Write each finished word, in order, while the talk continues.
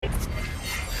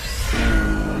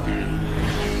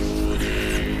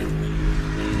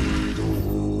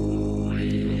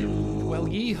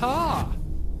Yeehaw!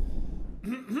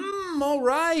 All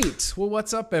right. Well,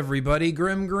 what's up, everybody?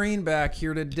 Grim Green back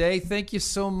here today. Thank you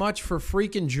so much for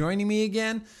freaking joining me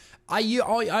again. I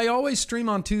always stream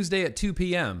on Tuesday at 2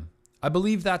 p.m. I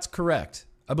believe that's correct.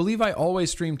 I believe I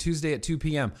always stream Tuesday at 2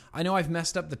 p.m. I know I've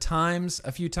messed up the times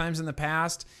a few times in the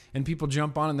past, and people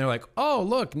jump on and they're like, oh,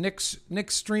 look, Nick's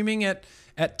streaming at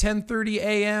 10:30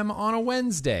 a.m. on a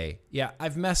Wednesday. Yeah,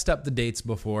 I've messed up the dates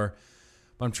before.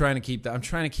 I'm trying to keep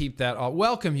that all.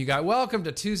 Welcome, you guys. Welcome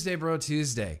to Tuesday Bro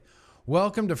Tuesday.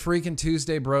 Welcome to freaking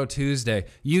Tuesday Bro Tuesday.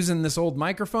 Using this old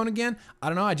microphone again. I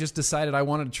don't know. I just decided I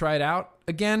wanted to try it out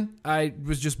again. I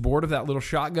was just bored of that little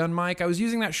shotgun mic. I was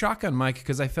using that shotgun mic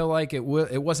because I felt like it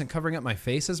wasn't covering up my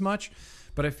face as much.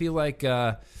 But I feel like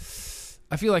this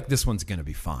one's going to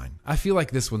be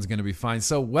fine.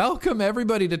 So welcome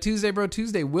everybody to Tuesday Bro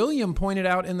Tuesday. William pointed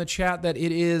out in the chat that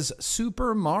it is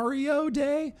Super Mario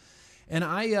Day. And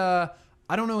I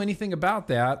don't know anything about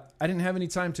that. I didn't have any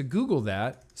time to Google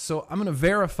that. So I'm going to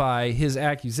verify his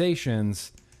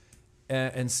accusations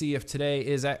and see if today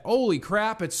is... Holy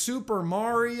crap, it's Super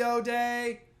Mario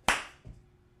Day.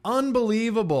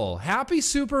 Unbelievable. Happy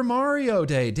Super Mario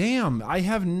Day. Damn, I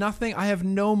have nothing. I have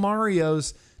no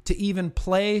Marios to even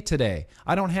play today.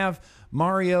 I don't have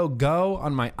Mario Go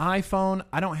on my iPhone.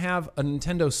 I don't have a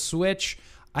Nintendo Switch.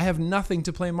 I have nothing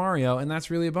to play Mario, and that's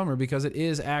really a bummer because it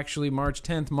is actually March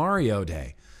 10th, Mario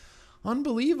Day.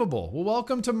 Unbelievable. Well,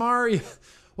 welcome to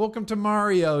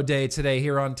Mario Day today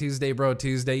here on Tuesday Bro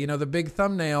Tuesday. You know, the big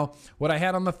thumbnail, what I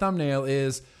had on the thumbnail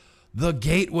is the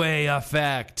Gateway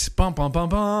Effect. Bum, bum, bum,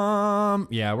 bum.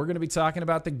 Yeah, we're going to be talking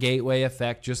about the Gateway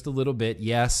Effect just a little bit.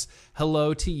 Yes.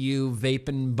 Hello to you,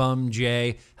 Vapin' Bum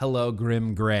J. Hello,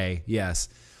 Grim Gray. Yes.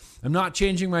 I'm not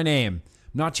changing my name.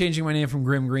 Not changing my name from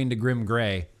Grim Green to Grim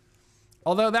Gray.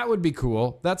 Although that would be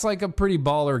cool. That's like a pretty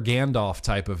baller Gandalf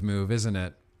type of move, isn't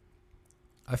it?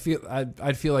 I'd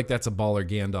feel like that's a baller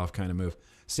Gandalf kind of move.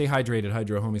 Stay hydrated,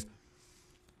 Hydro homies.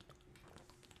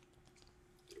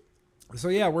 So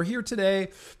yeah, we're here today.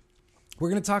 We're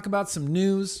going to talk about some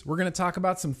news. We're going to talk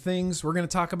about some things. We're going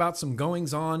to talk about some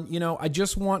goings on. You know, I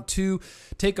just want to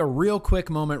take a real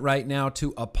quick moment right now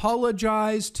to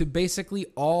apologize to basically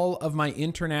all of my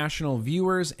international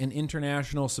viewers and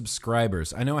international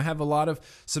subscribers. I know I have a lot of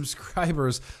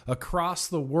subscribers across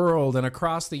the world and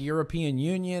across the European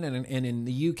Union and in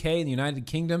the UK and the United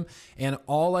Kingdom. And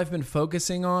all I've been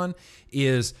focusing on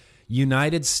is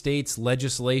United States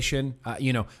legislation,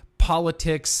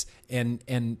 politics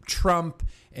and Trump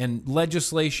and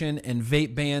legislation and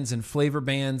vape bans and flavor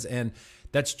bans, and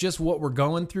that's just what we're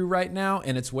going through right now,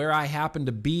 and it's where I happen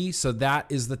to be, so that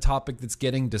is the topic that's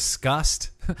getting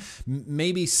discussed.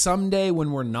 Maybe someday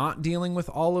when we're not dealing with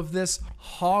all of this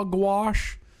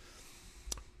hogwash,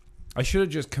 I should have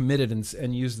just committed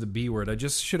and used the B word. I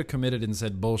just should have committed and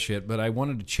said bullshit, but I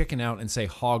wanted to chicken out and say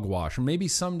hogwash. Or maybe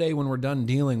someday when we're done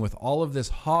dealing with all of this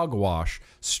hogwash,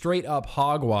 straight up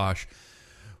hogwash,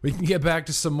 we can get back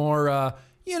to some more,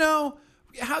 you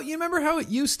remember how it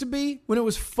used to be when it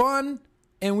was fun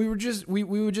and we would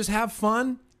just have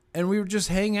fun and we would just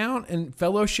hang out and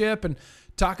fellowship and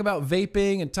talk about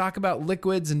vaping and talk about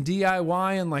liquids and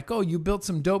DIY and like, oh, you built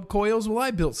some dope coils? Well, I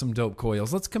built some dope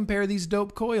coils. Let's compare these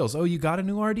dope coils. Oh, you got a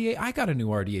new RDA? I got a new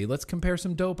RDA. Let's compare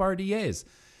some dope RDAs.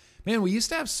 Man, we used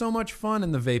to have so much fun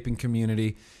in the vaping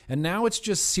community, and now it's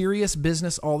just serious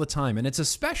business all the time, and it's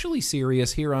especially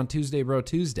serious here on Tuesday Bro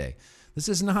Tuesday. This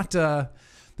is not the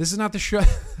show.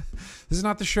 This is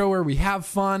not the show where we have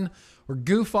fun or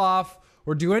goof off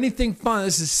or do anything fun.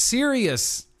 This is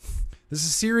serious. This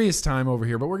is serious time over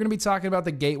here, but we're going to be talking about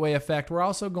the Gateway Effect. We're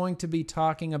also going to be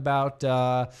talking about,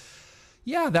 that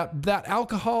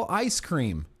alcohol ice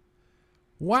cream.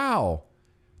 Wow.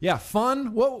 Yeah,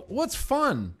 fun? What's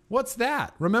fun? What's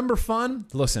that? Remember fun?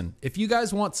 Listen, if you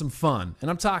guys want some fun, and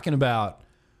I'm talking about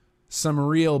some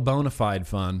real bona fide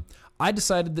fun, I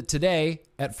decided that today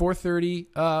at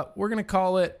 4:30, we're going to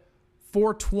call it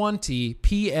 4:20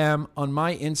 p.m. on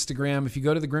my Instagram. If you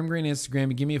go to the Grim Green Instagram,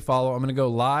 you give me a follow. I'm going to go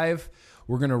live.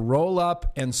 We're going to roll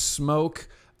up and smoke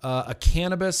a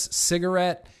cannabis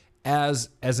cigarette as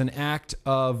an act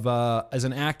of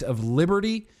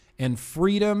liberty and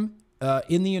freedom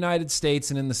in the United States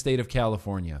and in the state of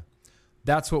California.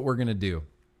 That's what we're going to do.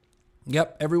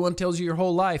 Yep, everyone tells you your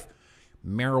whole life,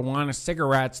 marijuana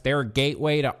cigarettes, they're a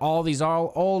gateway to all these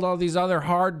other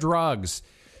hard drugs.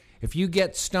 If you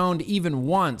get stoned even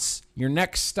once, your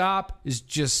next stop is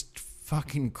just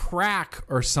fucking crack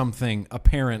or something,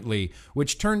 apparently,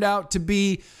 which turned out to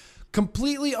be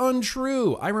completely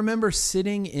untrue. I remember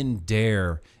sitting in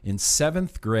DARE in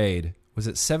 7th grade. Was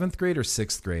it 7th grade or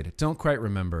 6th grade? Don't quite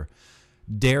remember.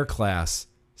 DARE class,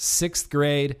 6th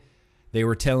grade, they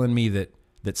were telling me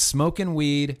that smoking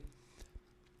weed,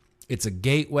 it's a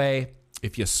gateway.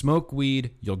 If you smoke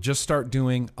weed, you'll just start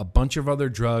doing a bunch of other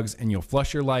drugs and you'll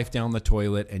flush your life down the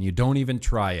toilet and you don't even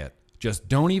try it. Just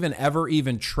don't even ever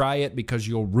even try it because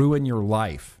you'll ruin your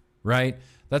life, right?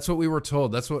 That's what we were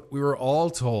told. That's what we were all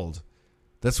told.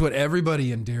 That's what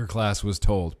everybody in DARE class was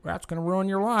told. That's going to ruin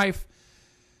your life.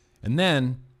 And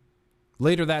then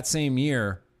later that same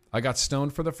year, I got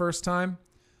stoned for the first time.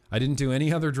 I didn't do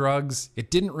any other drugs.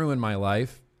 It didn't ruin my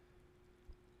life.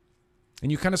 And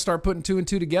you kind of start putting 2 and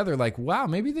 2 together like, wow,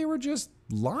 maybe they were just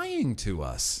lying to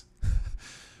us.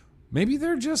 Maybe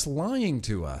they're just lying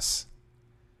to us.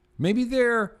 Maybe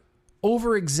they're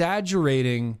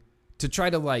over-exaggerating to try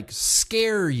to like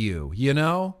scare you, you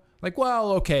know? Like,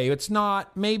 well, okay, it's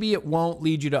not, maybe it won't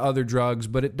lead you to other drugs,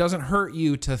 but it doesn't hurt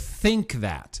you to think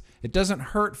that. It doesn't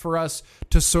hurt for us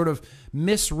to sort of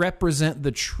misrepresent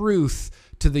the truth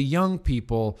to the young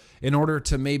people in order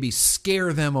to maybe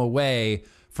scare them away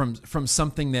from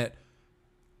something that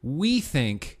we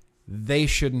think they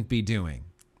shouldn't be doing.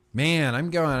 Man,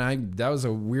 that was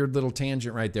a weird little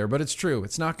tangent right there, but it's true.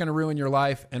 It's not going to ruin your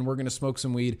life, and we're going to smoke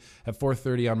some weed at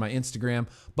 4:30 on my Instagram.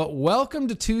 But welcome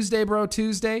to Tuesday, Bro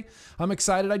Tuesday. I'm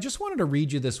excited. I just wanted to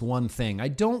read you this one thing. I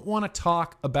don't want to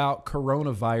talk about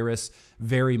coronavirus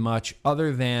very much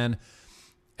other than,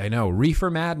 I know, Reefer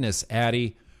Madness,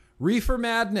 Addy. Reefer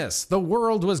Madness. The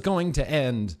world was going to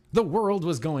end. The world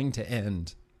was going to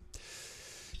end.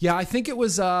 Yeah, I think it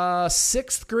was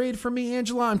 6th grade for me,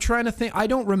 Angela. I'm trying to think. I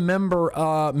don't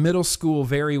remember middle school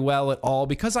very well at all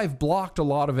because I've blocked a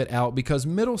lot of it out because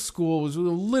middle school was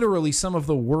literally some of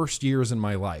the worst years in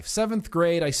my life. 7th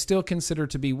grade, I still consider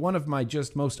to be one of my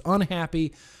just most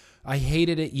unhappy, I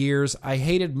hated it years. I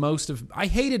hated most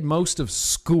of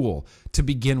school to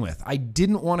begin with. I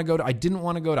didn't want to go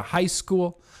to high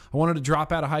school. I wanted to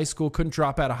drop out of high school, couldn't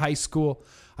drop out of high school.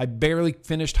 I barely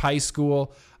finished high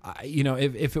school.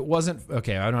 If it wasn't,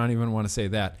 okay, I don't even want to say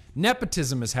that.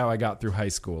 Nepotism is how I got through high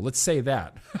school. Let's say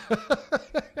that.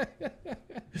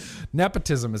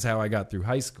 Nepotism is how I got through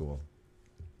high school.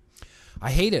 I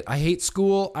hate it. I hate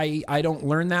school. I don't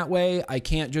learn that way. I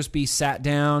can't just be sat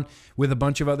down with a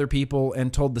bunch of other people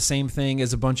and told the same thing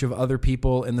as a bunch of other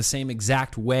people in the same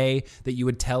exact way that you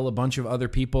would tell a bunch of other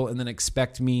people and then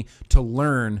expect me to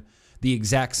learn the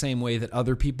exact same way that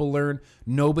other people learn.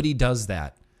 Nobody does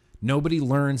that. Nobody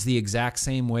learns the exact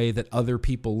same way that other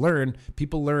people learn.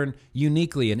 People learn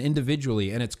uniquely and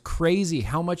individually, and it's crazy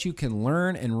how much you can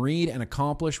learn and read and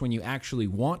accomplish when you actually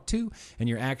want to, and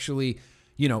you're actually,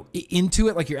 into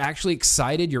it, like you're actually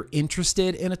excited, you're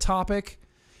interested in a topic.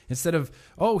 Instead of,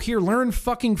 oh, here, learn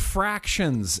fucking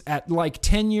fractions at like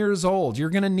 10 years old. You're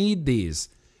going to need these.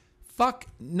 Fuck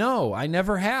no, I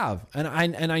never have. And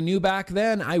I knew back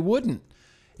then I wouldn't.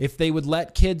 If they would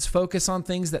let kids focus on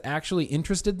things that actually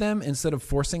interested them instead of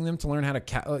forcing them to learn how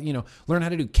to, learn how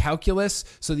to do calculus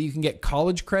so that you can get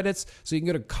college credits, so you can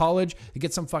go to college and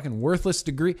get some fucking worthless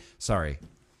degree. Sorry.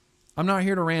 I'm not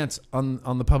here to rant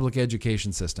on the public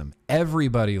education system.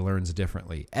 Everybody learns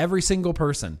differently. Every single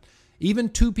person. Even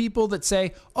two people that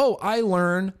say, oh, I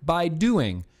learn by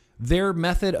doing. Their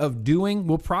method of doing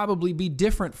will probably be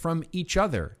different from each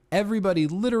other. Everybody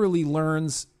literally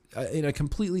learns in a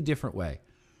completely different way.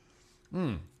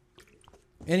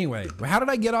 Anyway, how did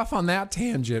I get off on that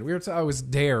tangent? I was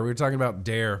DARE. We were talking about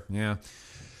DARE. Yeah.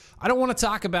 I don't want to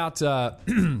talk about...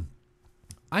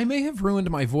 I may have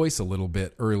ruined my voice a little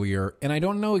bit earlier, and I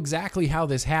don't know exactly how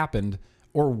this happened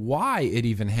or why it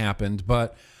even happened,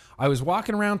 but I was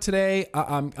walking around today.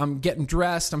 I'm getting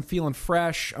dressed. I'm feeling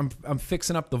fresh. I'm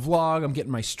fixing up the vlog. I'm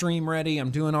getting my stream ready.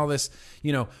 I'm doing all this,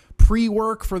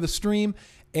 pre-work for the stream.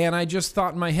 And I just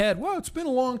thought in my head, well, it's been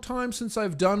a long time since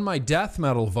I've done my death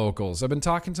metal vocals. I've been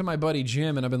talking to my buddy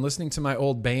Jim, and I've been listening to my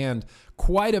old band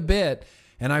quite a bit.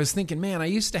 And I was thinking, man, I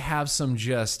used to have some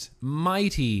just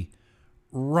mighty,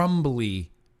 rumbly,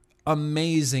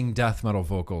 amazing death metal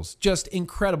vocals. Just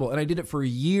incredible. And I did it for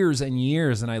years and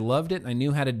years, and I loved it, and I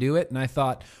knew how to do it. And I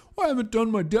thought, well, I haven't done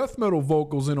my death metal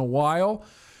vocals in a while.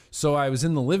 So I was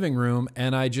in the living room,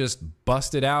 and I just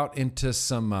busted out into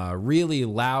some really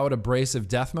loud, abrasive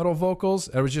death metal vocals.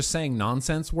 I was just saying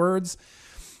nonsense words.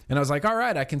 And I was like, all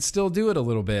right, I can still do it a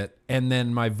little bit. And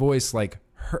then my voice like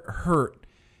hurt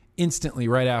instantly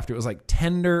right after. It was like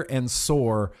tender and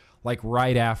sore like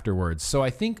right afterwards. So I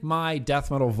think my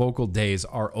death metal vocal days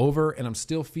are over, and I'm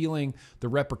still feeling the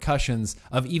repercussions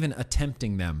of even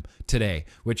attempting them today,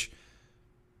 which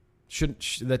should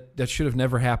have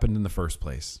never happened in the first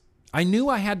place. I knew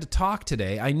I had to talk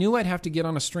today. I knew I'd have to get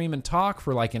on a stream and talk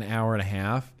for like an hour and a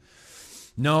half.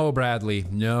 No, Bradley.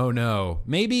 No.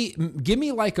 Maybe give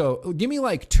me like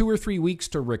 2 or 3 weeks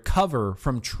to recover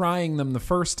from trying them the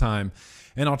first time,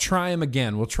 and I'll try them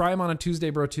again. We'll try them on a Tuesday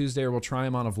Bro Tuesday, or we'll try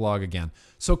them on a vlog again.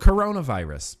 So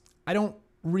coronavirus. I don't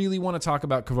really want to talk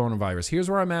about coronavirus. Here's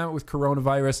where I'm at with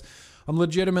coronavirus. I'm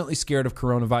legitimately scared of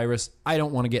coronavirus. I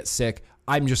don't want to get sick.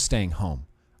 I'm just staying home.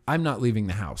 I'm not leaving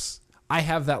the house. I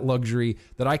have that luxury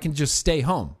that I can just stay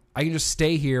home. I can just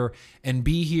stay here and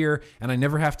be here, and I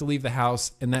never have to leave the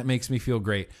house, and that makes me feel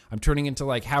great. I'm turning into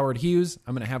like Howard Hughes.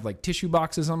 I'm going to have like tissue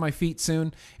boxes on my feet soon,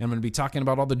 and I'm going to be talking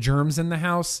about all the germs in the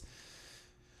house.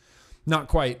 Not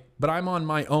quite, but I'm on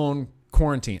my own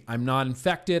quarantine. I'm not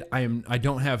infected. I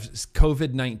don't have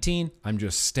COVID-19. I'm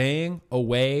just staying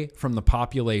away from the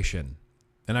population.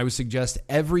 And I would suggest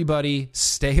everybody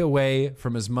stay away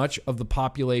from as much of the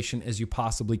population as you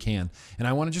possibly can. And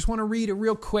I just want to read a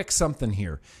real quick something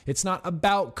here. It's not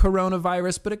about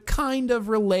coronavirus, but it kind of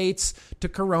relates to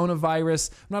coronavirus.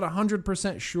 I'm not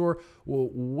 100% sure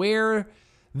where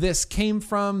this came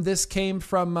from. This came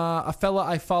from a fella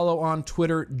I follow on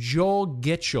Twitter, Joel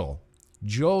Gitchell.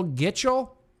 Joel Gitchell?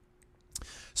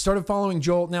 Started following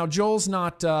Joel. Now, Joel's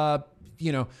not,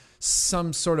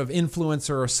 some sort of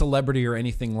influencer or celebrity or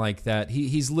anything like that.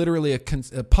 He's literally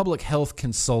a public health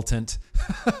consultant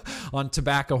on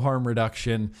tobacco harm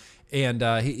reduction. And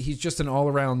he's just an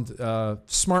all-around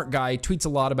smart guy. Tweets a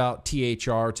lot about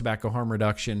THR, tobacco harm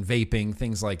reduction, vaping,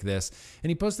 things like this. And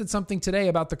he posted something today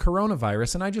about the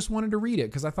coronavirus, and I just wanted to read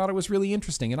it because I thought it was really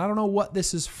interesting. And I don't know what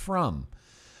this is from.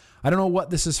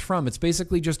 It's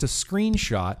basically just a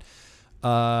screenshot.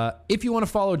 If you want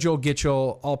to follow Joel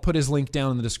Gitchell, I'll put his link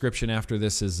down in the description after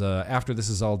this is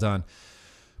all done.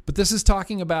 But this is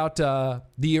talking about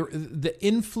the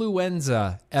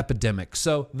influenza epidemic.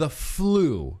 So the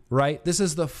flu, right? This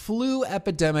is the flu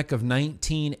epidemic of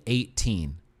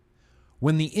 1918.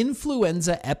 When the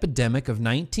influenza epidemic of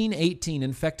 1918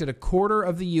 infected a quarter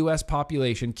of the U.S.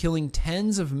 population, killing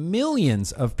tens of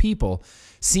millions of people,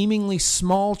 seemingly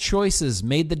small choices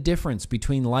made the difference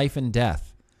between life and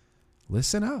death.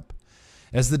 Listen up.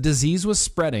 As the disease was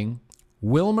spreading,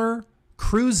 Wilmer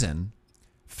Cruzen,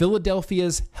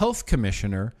 Philadelphia's health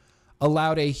commissioner,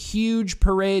 allowed a huge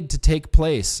parade to take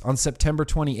place on September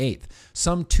 28th.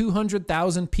 Some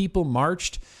 200,000 people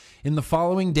marched. In the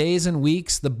following days and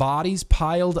weeks, the bodies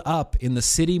piled up in the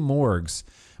city morgues.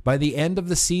 By the end of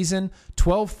the season,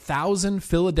 12,000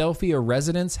 Philadelphia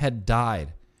residents had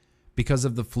died because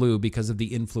of the flu, because of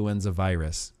the influenza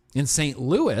virus. In St.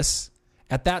 Louis,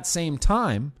 at that same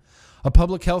time, a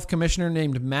public health commissioner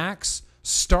named Max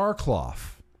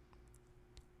Starkloff.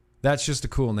 That's just a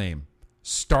cool name.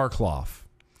 Starkloff.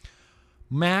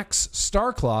 Max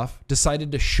Starkloff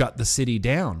decided to shut the city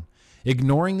down.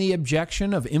 Ignoring the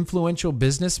objection of influential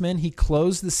businessmen, he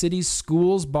closed the city's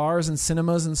schools, bars, and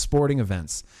cinemas and sporting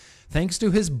events. Thanks to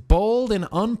his bold and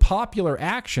unpopular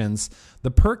actions,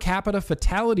 the per capita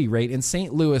fatality rate in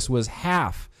St. Louis was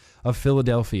half of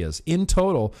Philadelphia's. In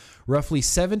total, roughly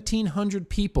 1,700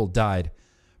 people died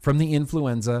from the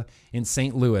influenza in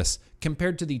St. Louis,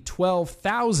 compared to the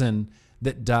 12,000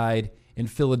 that died in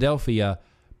Philadelphia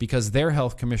because their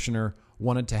health commissioner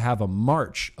wanted to have a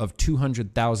march of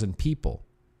 200,000 people.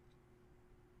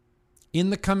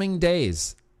 In the coming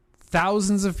days,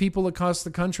 thousands of people across the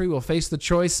country will face the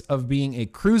choice of being a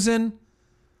Cruzen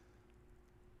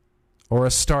or a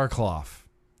Starkloff.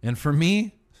 And for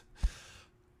me,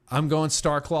 I'm going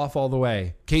Starkloff all the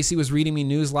way. Casey was reading me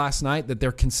news last night that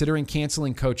they're considering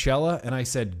canceling Coachella, and I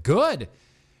said, good.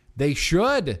 They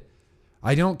should.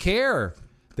 I don't care.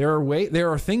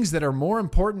 There are things that are more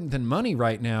important than money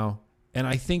right now, and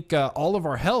I think all of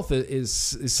our health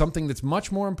is something that's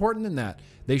much more important than that.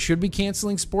 They should be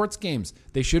canceling sports games.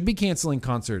 They should be canceling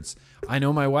concerts. I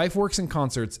know my wife works in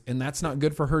concerts, and that's not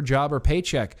good for her job or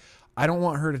paycheck. I don't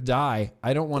want her to die.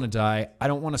 I don't want to die. I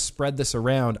don't want to spread this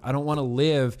around. I don't want to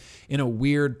live in a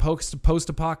weird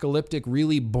post-apocalyptic,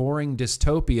 really boring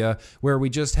dystopia where we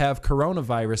just have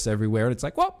coronavirus everywhere. And it's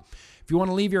like, well, if you want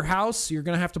to leave your house, you're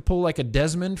going to have to pull like a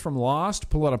Desmond from Lost,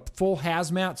 pull out a full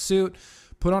hazmat suit,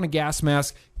 put on a gas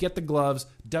mask, get the gloves,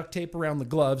 duct tape around the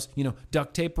gloves,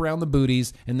 duct tape around the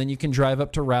booties, and then you can drive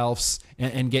up to Ralph's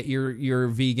and get your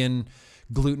vegan,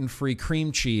 gluten-free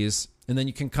cream cheese. And then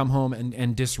you can come home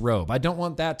and disrobe. I don't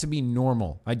want that to be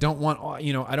normal. I don't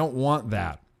want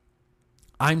that.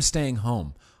 I'm staying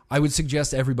home. I would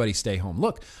suggest everybody stay home.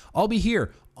 Look, I'll be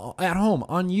here at home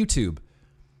on YouTube.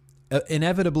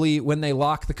 Inevitably, when they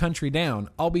lock the country down,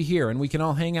 I'll be here and we can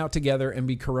all hang out together and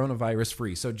be coronavirus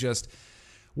free. So just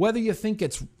whether you think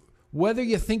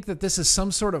that this is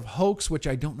some sort of hoax, which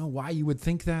I don't know why you would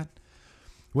think that,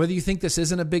 Whether you think this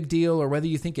isn't a big deal or whether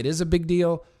you think it is a big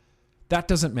deal, that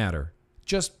doesn't matter.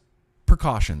 Just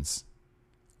precautions.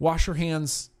 Wash your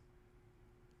hands.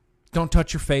 Don't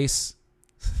touch your face.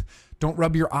 Don't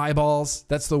rub your eyeballs.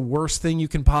 That's the worst thing you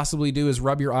can possibly do is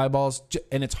rub your eyeballs.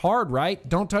 And it's hard, right?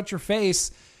 Don't touch your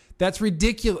face. That's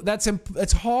ridiculous.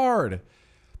 It's hard.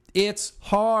 It's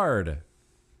hard.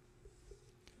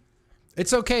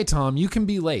 It's okay, Tom. You can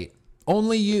be late.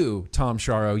 Only you, Tom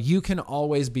Sharo. You can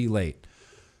always be late.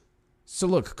 So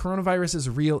look, coronavirus is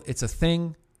real. It's a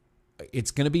thing.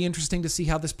 It's going to be interesting to see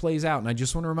how this plays out. And I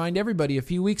just want to remind everybody, a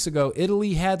few weeks ago,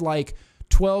 Italy had like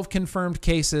 12 confirmed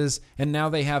cases, and now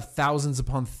they have thousands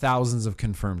upon thousands of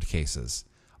confirmed cases.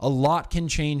 A lot can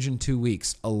change in 2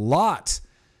 weeks. A lot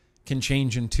can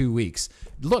change in 2 weeks.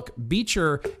 Look,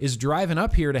 Beecher is driving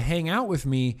up here to hang out with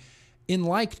me in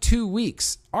like 2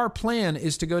 weeks. Our plan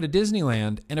is to go to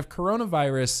Disneyland, and if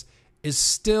coronavirus is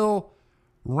still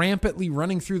rampantly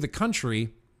running through the country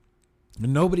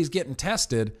and nobody's getting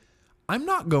tested, I'm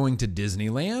not going to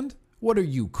Disneyland. What are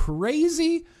you,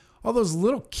 crazy? All those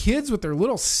little kids with their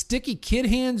little sticky kid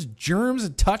hands, germs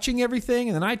and touching everything,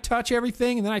 and then I touch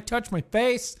everything, and then I touch my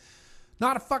face.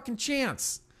 Not a fucking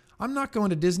chance. I'm not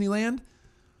going to Disneyland.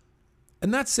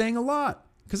 And that's saying a lot,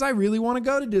 because I really want to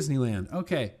go to Disneyland.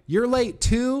 Okay, you're late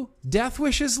too? Death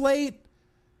Wish is late?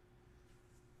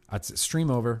 That's it.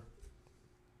 Stream over.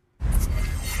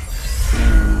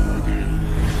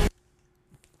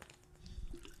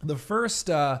 The first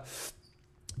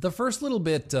little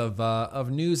bit of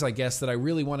news, I guess, that I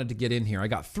really wanted to get in here. I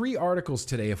got 3 articles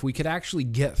today. If we could actually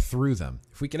get through them,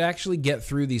 if we could actually get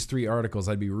through these 3 articles,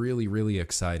 I'd be really, really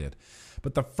excited.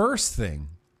 But the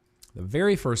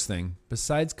very first thing,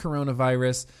 besides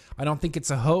coronavirus, I don't think it's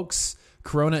a hoax.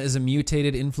 Corona is a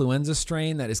mutated influenza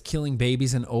strain that is killing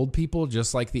babies and old people,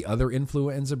 just like the other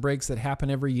influenza breaks that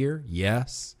happen every year.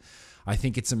 Yes, I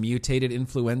think it's a mutated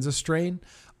influenza strain.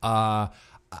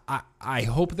 I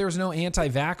hope there's no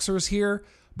anti-vaxxers here,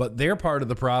 but they're part of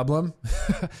the problem.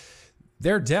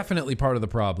 They're definitely part of the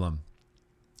problem.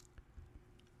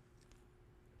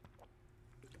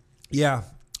 Yeah,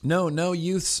 no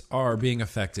youths are being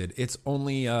affected. It's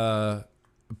only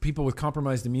people with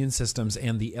compromised immune systems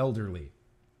and the elderly.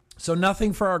 So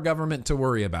nothing for our government to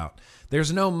worry about.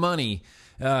 There's no money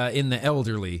in the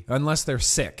elderly unless they're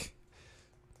sick.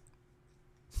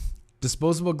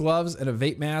 Disposable gloves and a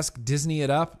vape mask, Disney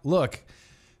it up. Look,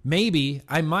 maybe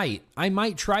I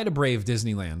might try to brave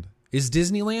Disneyland. Is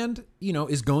Disneyland,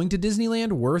 is going to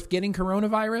Disneyland worth getting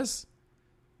coronavirus?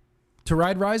 To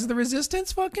ride Rise of the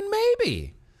Resistance? Fucking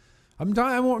maybe. I'm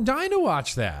dying to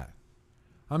watch that.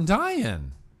 I'm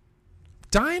dying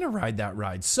to ride that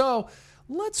ride. So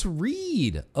let's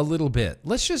read a little bit.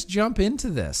 Let's just jump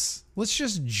into this.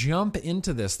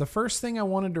 The first thing I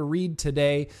wanted to read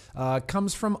today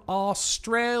comes from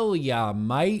Australia,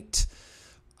 mate.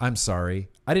 I'm sorry.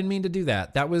 I didn't mean to do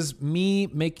that. That was me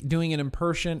doing an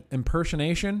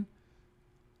impersonation.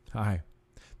 Hi.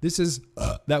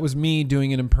 That was me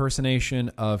doing an impersonation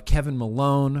of Kevin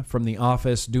Malone from The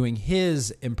Office, doing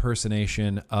his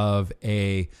impersonation of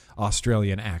a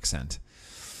Australian accent.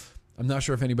 I'm not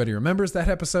sure if anybody remembers that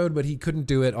episode, but he couldn't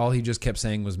do it. All he just kept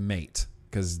saying was mate,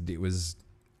 because it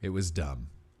was dumb.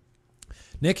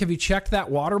 Nick, have you checked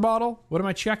that water bottle? What am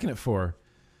I checking it for?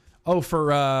 Oh,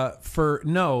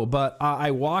 but I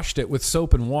washed it with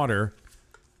soap and water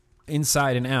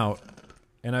inside and out,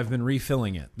 and I've been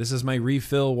refilling it. This is my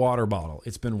refill water bottle.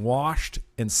 It's been washed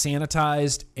and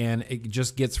sanitized, and it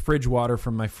just gets fridge water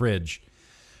from my fridge.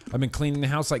 I've been cleaning the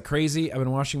house like crazy. I've been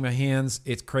washing my hands.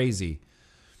 It's crazy.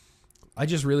 I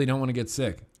just really don't want to get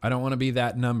sick. I don't want to be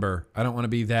that number. I don't want to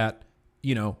be that,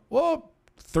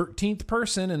 13th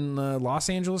person in Los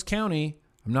Angeles County.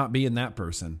 I'm not being that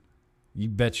person. You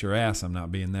bet your ass I'm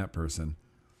not being that person.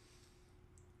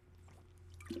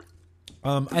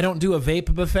 I don't do a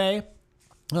vape buffet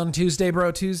on Tuesday,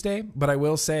 Bro Tuesday, but I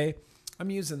will say I'm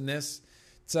using this.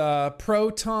 It's a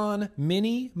Proton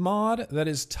Mini mod that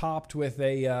is topped with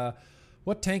a...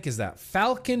 what tank is that?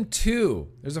 Falcon 2.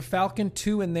 There's a Falcon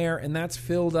 2 in there, and that's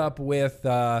filled up with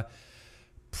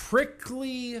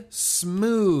Prickly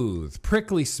Smooth.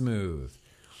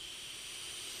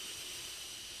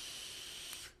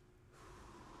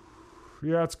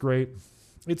 Yeah, it's great.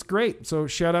 It's great. So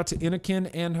shout out to Innokin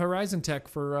and Horizon Tech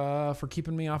for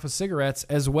keeping me off of cigarettes,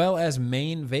 as well as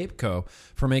Maine Vape Co.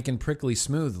 for making Prickly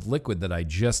Smooth liquid that I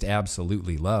just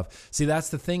absolutely love. See, that's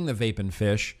the thing, the Vapin'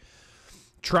 Fish.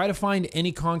 Try to find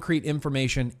any concrete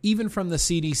information, even from the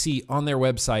CDC, on their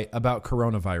website about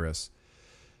coronavirus.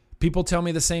 People tell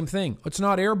me the same thing. It's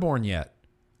not airborne yet.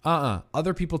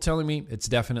 Other people telling me it's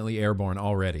definitely airborne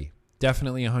already.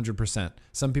 Definitely 100%.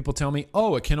 Some people tell me,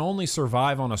 oh, it can only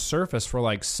survive on a surface for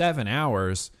like 7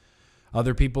 hours.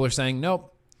 Other people are saying,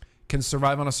 nope, can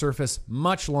survive on a surface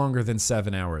much longer than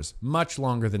 7 hours, much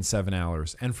longer than 7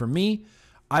 hours. And for me,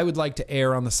 I would like to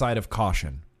err on the side of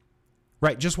caution.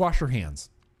 Right, just wash your hands.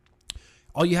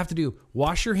 All you have to do,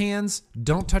 wash your hands,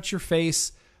 don't touch your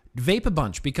face, vape a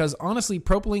bunch, because honestly,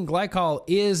 propylene glycol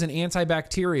is an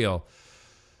antibacterial.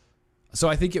 So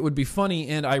I think it would be funny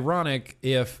and ironic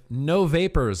if no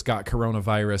vapors got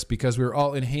coronavirus because we were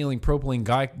all inhaling propylene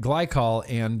glycol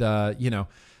and,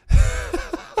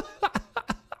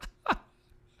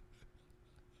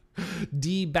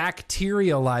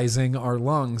 debacterializing our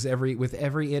lungs with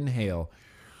every inhale.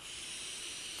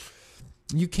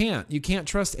 You can't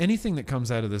trust anything that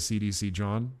comes out of the CDC,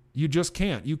 John. You just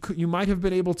can't. You might have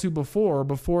been able to before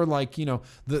like,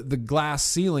 the glass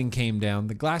ceiling came down.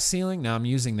 The glass ceiling? Now I'm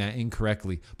using that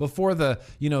incorrectly. Before the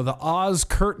Oz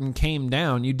curtain came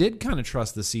down, you did kind of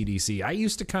trust the CDC. I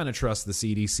used to kind of trust the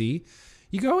CDC.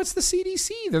 You go, it's the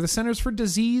CDC. They're the Centers for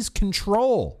Disease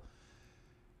Control.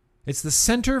 It's the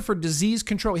Center for Disease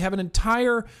Control. We have an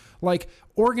entire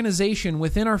organization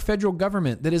within our federal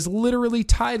government that is literally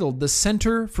titled the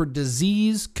Center for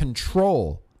Disease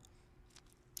Control.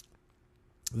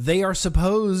 They are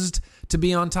supposed to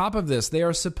be on top of this. They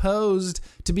are supposed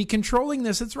to be controlling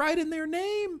this. It's right in their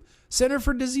name. Center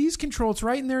for Disease Control. It's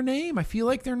right in their name. I feel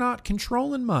like they're not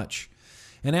controlling much.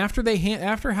 And after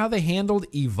how they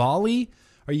handled EVALI,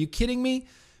 are you kidding me?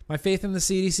 My faith in the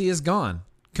CDC is gone.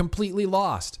 Completely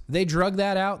lost. They drug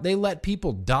that out. They let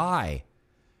people die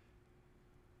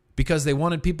because they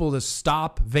wanted people to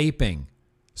stop vaping.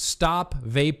 Stop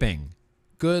vaping.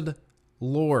 Good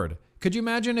Lord. Could you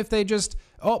imagine if they just,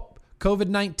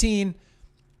 COVID-19,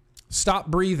 stop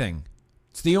breathing.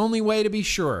 It's the only way to be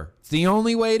sure. It's the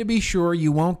only way to be sure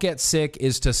you won't get sick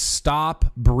is to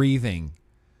stop breathing.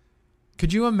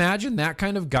 Could you imagine that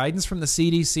kind of guidance from the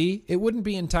CDC? It wouldn't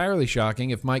be entirely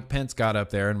shocking if Mike Pence got up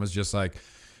there and was just like,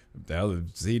 well, the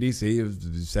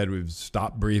CDC said we've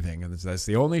stopped breathing. And that's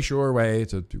the only sure way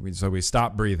so we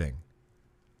stop breathing.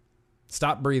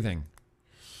 Stop breathing.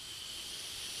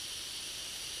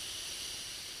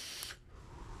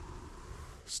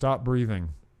 Stop breathing.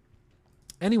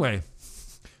 Anyway,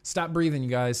 stop breathing, you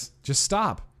guys. Just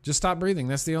stop. Just stop breathing.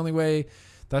 That's the only way.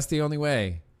 That's the only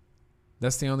way.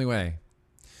 That's the only way.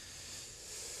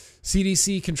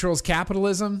 CDC controls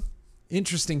capitalism.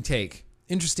 Interesting take.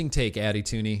 Interesting take, Addy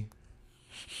Tooney.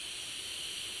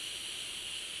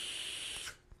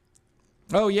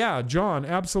 Oh, yeah, John,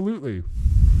 absolutely.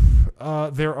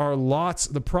 There are lots.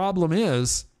 The problem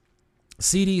is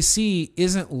CDC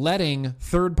isn't letting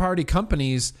third-party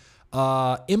companies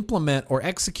implement or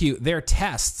execute their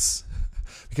tests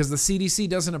because the CDC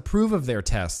doesn't approve of their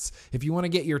tests. If you want to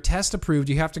get your test approved,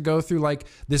 you have to go through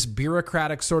this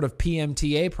bureaucratic sort of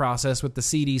PMTA process with the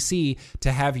CDC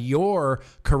to have your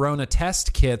corona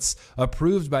test kits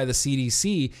approved by the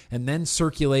CDC and then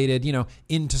circulated,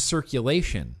 into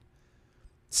circulation.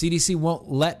 CDC won't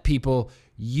let people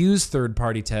use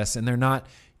third-party tests, and they're not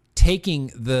taking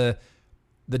the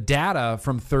data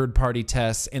from third-party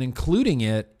tests and including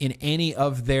it in any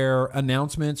of their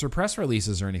announcements or press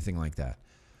releases or anything like that.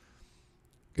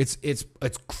 It's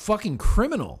fucking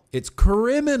criminal. It's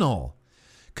criminal.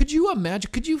 Could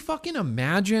you fucking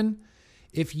imagine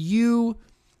if you,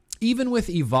 even with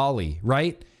EVALI,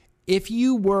 right? If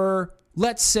you were,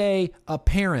 let's say, a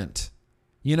parent,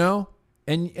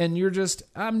 and you're just,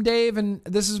 I'm Dave and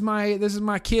this is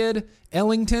my kid,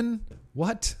 Ellington.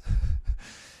 What?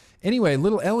 Anyway,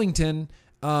 little Ellington,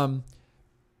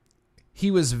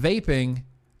 he was vaping,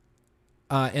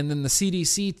 and then the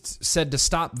CDC said to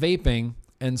stop vaping,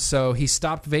 and so he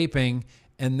stopped vaping,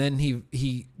 and then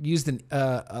he used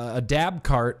a dab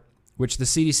cart, which the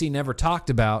CDC never talked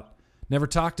about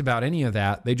any of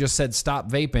that. They just said stop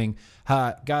vaping.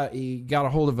 He got a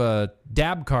hold of a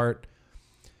dab cart,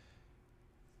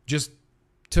 just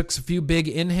took a few big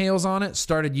inhales on it,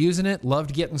 started using it,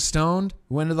 loved getting stoned,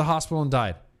 went to the hospital and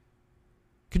died.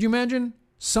 Could you imagine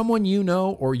someone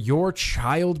or your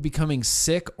child becoming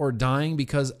sick or dying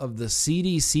because of the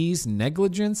CDC's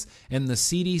negligence and the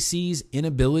CDC's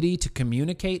inability to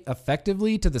communicate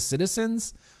effectively to the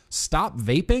citizens? Stop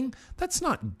vaping? That's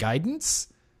not guidance.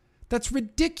 That's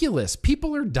ridiculous.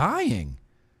 People are dying.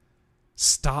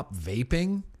 Stop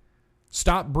vaping?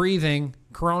 Stop breathing.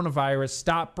 Coronavirus,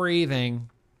 stop breathing.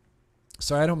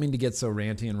 Sorry, I don't mean to get so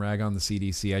ranty and rag on the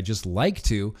CDC. I just like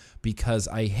to because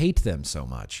I hate them so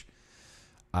much.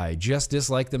 I just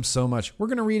dislike them so much. We're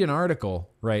going to read an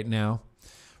article right now.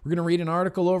 We're going to read an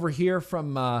article over here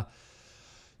from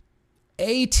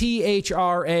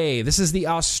ATHRA. This is the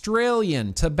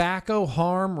Australian Tobacco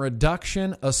Harm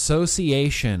Reduction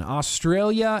Association.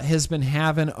 Australia has been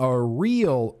having a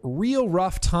real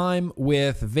rough time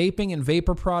with vaping and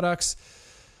vapor products.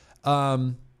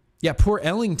 Poor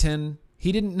Ellington,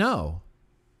 he didn't know.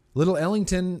 Little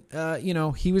Ellington,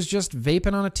 he was just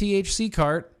vaping on a THC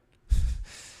cart.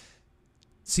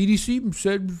 CDC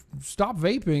said, stop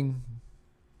vaping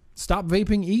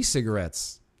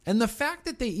e-cigarettes. And the fact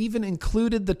that they even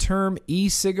included the term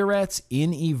e-cigarettes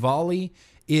in EVALI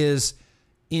is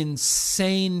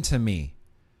insane to me.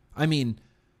 I mean,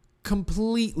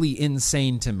 completely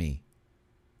insane to me.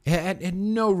 It had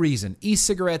no reason.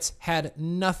 E-cigarettes had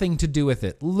nothing to do with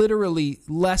it. Literally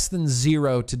less than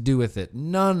zero to do with it.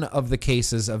 None of the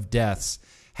cases of deaths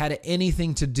had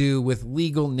anything to do with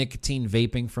legal nicotine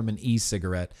vaping from an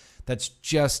e-cigarette. That's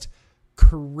just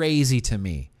crazy to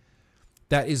me.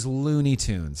 That is Looney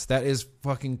Tunes. That is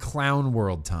fucking clown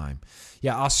world time.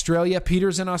 Yeah, Australia.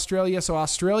 Peter's in Australia. So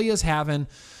Australia's having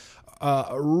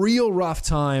a real rough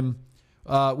time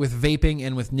with vaping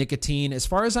and with nicotine. As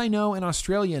far as I know, in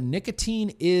Australia,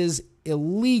 nicotine is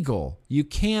illegal. You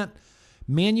can't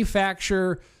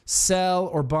manufacture, sell,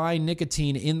 or buy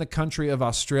nicotine in the country of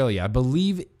Australia. I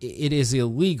believe it is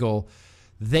illegal.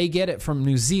 They get it from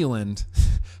New Zealand,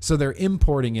 so they're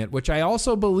importing it, which I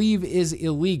also believe is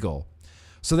illegal.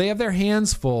 So they have their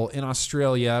hands full in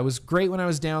Australia. It was great when I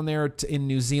was down there in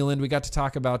New Zealand. We got to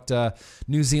talk about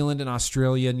New Zealand and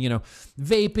Australian,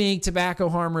 vaping, tobacco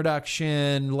harm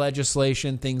reduction,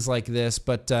 legislation, things like this.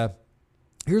 But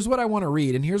here's what I want to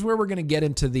read, and here's where we're going to get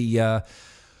into the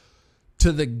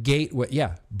gateway.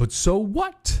 Yeah, but so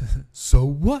what? So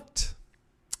what?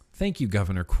 Thank you,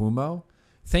 Governor Cuomo.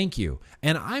 Thank you.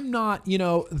 And I'm not,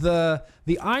 the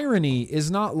irony is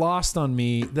not lost on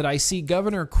me that I see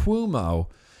Governor Cuomo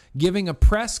giving a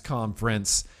press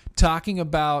conference talking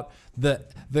about the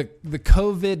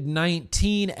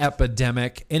COVID-19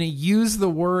 epidemic, and he used the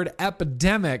word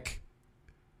epidemic,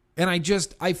 and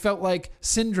I felt like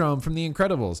Syndrome from The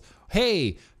Incredibles.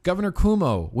 Hey, Governor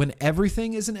Cuomo, when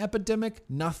everything is an epidemic,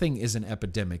 nothing is an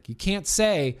epidemic. You can't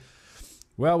say,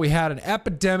 well, we had an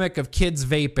epidemic of kids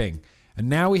vaping, and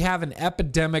now we have an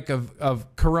epidemic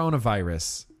of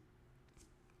coronavirus.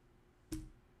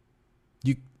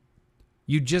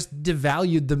 You just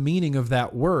devalued the meaning of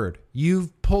that word.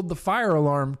 You've pulled the fire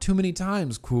alarm too many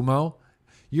times, Cuomo.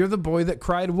 You're the boy that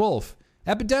cried wolf.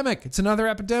 Epidemic. It's another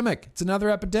epidemic. It's another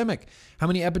epidemic. How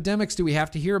many epidemics do we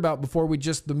have to hear about before we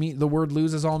just the word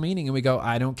loses all meaning and we go,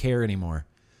 I don't care anymore.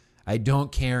 I don't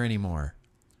care anymore.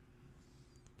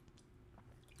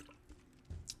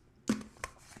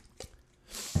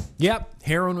 Yep,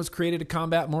 heroin was created to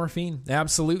combat morphine.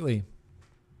 Absolutely.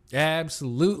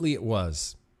 Absolutely it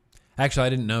was. Actually, I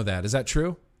didn't know that. Is that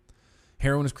true?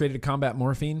 Heroin was created to combat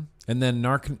morphine, and then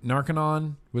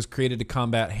Narcanon was created to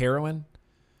combat heroin?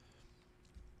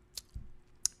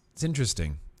 It's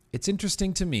interesting. It's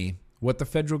interesting to me what the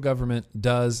federal government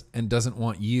does and doesn't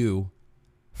want you,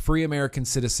 free American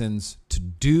citizens, to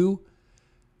do,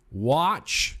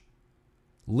 watch,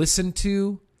 listen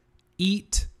to,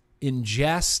 eat,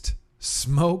 ingest,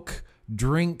 smoke,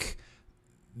 drink.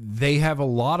 They have a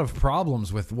lot of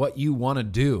problems with what you want to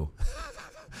do.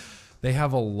 They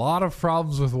have a lot of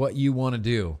problems with what you want to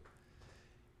do.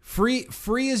 Free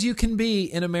as you can be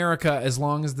in America as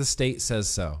long as the state says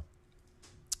so.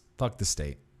 Fuck the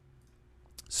state.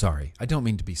 Sorry, I don't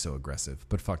mean to be so aggressive,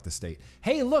 but fuck the state.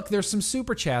 Hey, look, there's some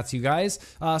super chats, you guys.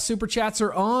 Super chats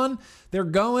are on. They're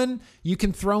going. You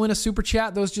can throw in a super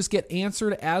chat. Those just get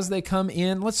answered as they come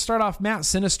in. Let's start off Matt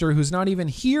Sinister, who's not even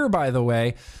here, by the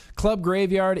way. Club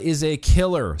Graveyard is a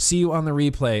killer. See you on the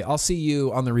replay. I'll see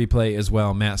you on the replay as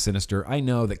well, Matt Sinister. I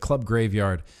know that Club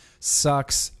Graveyard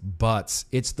sucks butts.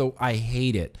 I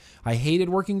hate it. I hated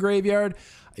working Graveyard.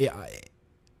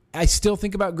 I still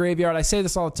think about Graveyard. I say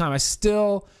this all the time. I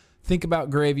still think about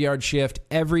Graveyard Shift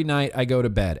every night I go to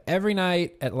bed. Every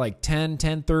night at like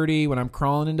 10:30 when I'm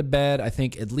crawling into bed, I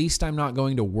think at least I'm not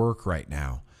going to work right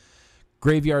now.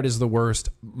 Graveyard is the worst.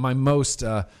 My most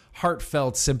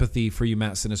heartfelt sympathy for you,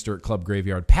 Matt Sinister at Club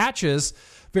Graveyard. Patches,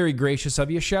 very gracious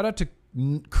of you. Shout out to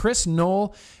Chris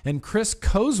Knoll and Chris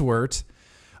Cosworth.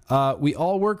 We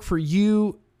all work for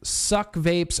you, Suck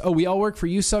Vapes. Oh, we all work for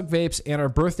you, Suck Vapes, and our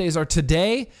birthdays are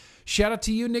today. Shout out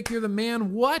to you, Nick. You're the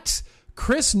man. What?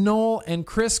 Chris Knoll and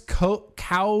Chris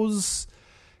Cowsert?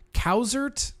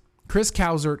 Chris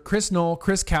Cowsert. Chris Knoll,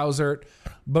 Chris Cowsert.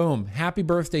 Boom. Happy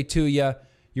birthday to you.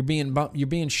 You're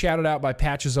being shouted out by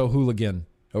Patches O'Hooligan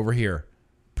over here.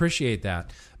 Appreciate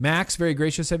that. Max, very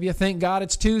gracious of you. Thank God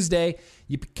it's Tuesday.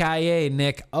 Yippee-ki-yay,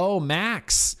 Nick. Oh,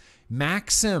 Max.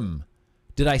 Maxim.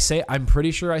 Did I say? I'm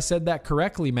pretty sure I said that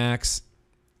correctly, Max.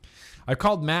 I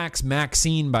called Max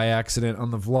Maxine by accident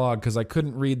on the vlog because I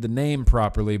couldn't read the name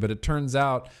properly, but it turns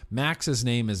out Max's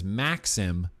name is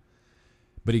Maxim,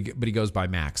 but he goes by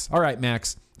Max. All right,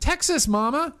 Max. Texas,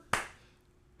 mama.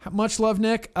 Much love,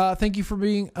 Nick. Thank you for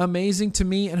being amazing to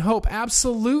me and Hope.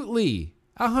 Absolutely.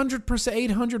 100%,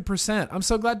 800%. I'm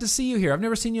so glad to see you here. I've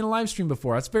never seen you in a live stream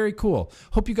before. That's very cool.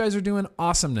 Hope you guys are doing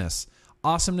awesomeness.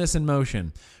 Awesomeness in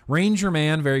motion. Ranger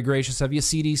Man, very gracious of you.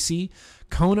 CDC.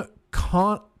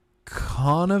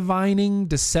 Conniving,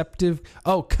 deceptive.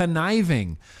 Oh,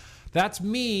 conniving. That's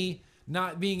me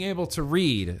not being able to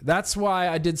read. That's why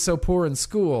I did so poor in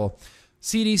school.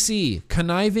 CDC,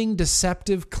 conniving,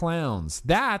 deceptive clowns.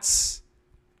 That's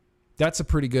a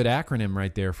pretty good acronym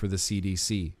right there for the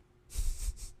CDC.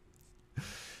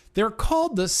 They're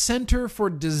called the Center for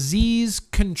Disease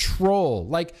Control.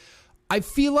 Like, I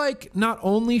feel like not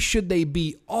only should they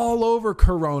be all over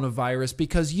coronavirus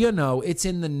because, you know, it's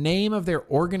in the name of their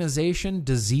organization,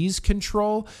 disease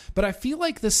control, but I feel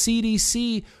like the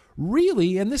CDC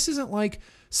really, and this isn't like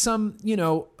some, you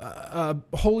know,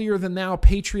 holier than thou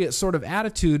patriot sort of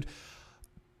attitude.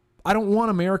 I don't want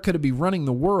America to be running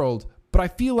the world, but I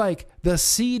feel like the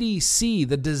CDC,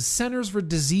 the Centers for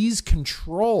Disease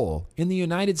Control in the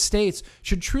United States,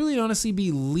 should truly and honestly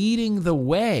be leading the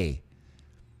way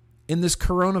in this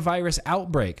coronavirus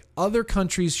outbreak. Other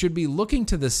countries should be looking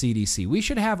to the CDC. We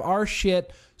should have our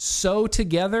shit so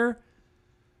together,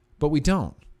 but we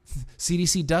don't.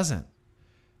 CDC doesn't.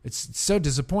 It's so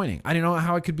disappointing. I don't know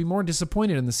how I could be more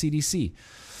disappointed in the CDC.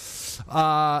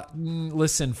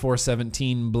 Listen,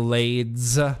 417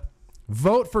 Blades.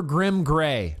 Vote for Grim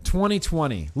Gray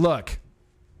 2020. Look,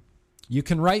 you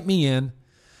can write me in.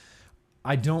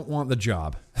 I don't want the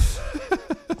job.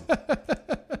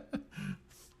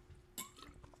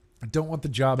 I don't want the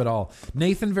job at all.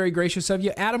 Nathan, very gracious of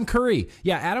you. Adam Curry.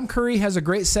 Yeah, Adam Curry has a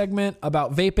great segment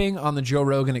about vaping on the Joe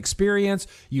Rogan Experience.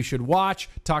 You should watch.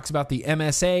 Talks about the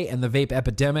MSA and the vape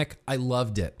epidemic. I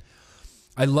loved it.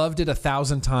 I loved it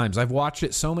 1,000 times. I've watched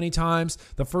it so many times.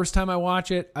 The first time I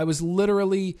watched it, I was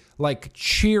literally like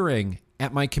cheering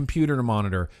at my computer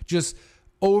monitor, just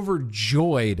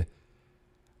overjoyed.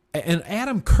 And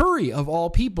Adam Curry, of all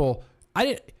people,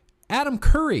 Adam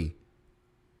Curry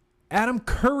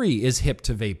is hip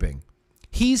to vaping.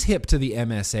 He's hip to the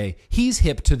MSA. He's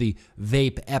hip to the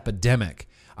vape epidemic.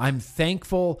 I'm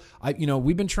thankful.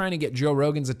 We've been trying to get Joe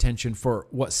Rogan's attention for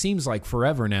what seems like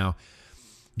forever now.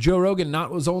 Joe Rogan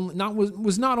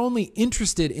was not only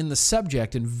interested in the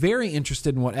subject and very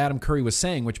interested in what Adam Curry was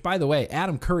saying, which, by the way,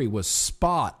 Adam Curry was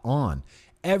spot on.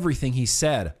 Everything he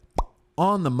said,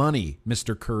 on the money,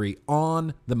 Mr. Curry,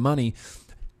 on the money.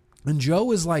 And Joe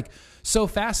was like so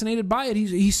fascinated by it,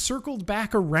 he circled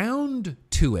back around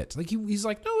to it. Like he's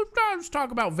like, no, let's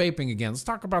talk about vaping again. Let's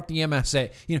talk about the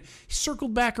MSA. He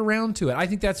circled back around to it. I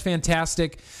think that's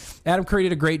fantastic. Adam Curry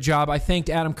did a great job. I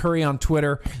thanked Adam Curry on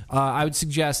Twitter. I would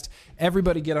suggest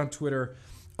everybody get on Twitter,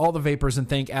 all the vapors, and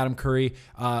thank Adam Curry.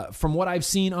 From what I've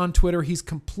seen on Twitter, he's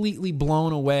completely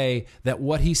blown away that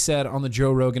what he said on the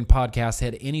Joe Rogan podcast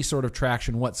had any sort of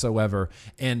traction whatsoever.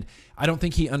 And I don't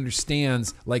think he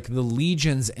understands like the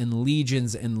legions and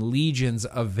legions and legions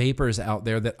of vapors out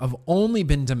there that have only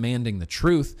been demanding the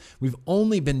truth. We've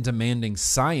only been demanding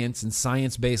science and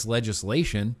science-based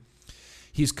legislation.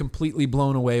 He's completely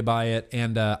blown away by it,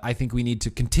 and I think we need to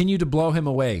continue to blow him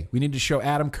away. We need to show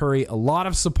Adam Curry a lot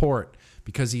of support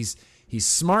because he's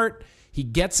smart, he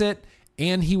gets it,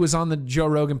 and he was on the Joe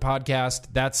Rogan podcast.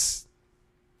 That's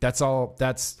all.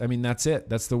 That's it.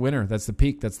 That's the winner. That's the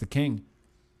peak. That's the king.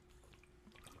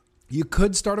 You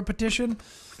could start a petition.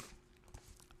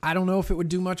 I don't know if it would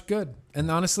do much good.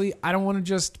 And honestly, I don't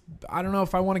know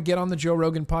if I want to get on the Joe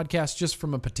Rogan podcast just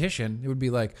from a petition. It would be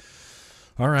like,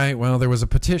 all right, well, there was a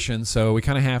petition, so we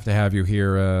kind of have to have you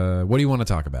here. What do you want to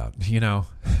talk about?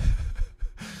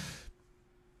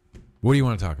 What do you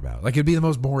want to talk about? Like, it'd be the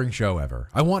most boring show ever.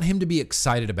 I want him to be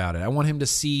excited about it. I want him to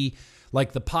see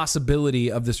like the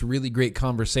possibility of this really great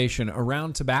conversation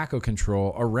around tobacco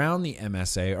control, around the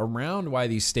MSA, around why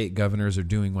these state governors are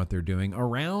doing what they're doing,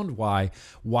 around why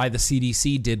the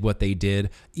CDC did what they did,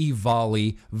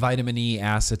 EVALI, vitamin E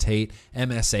acetate,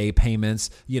 MSA payments,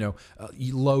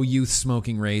 low youth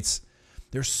smoking rates.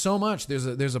 There's so much.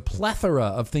 There's a plethora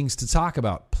of things to talk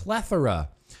about. All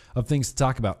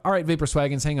right, Vapor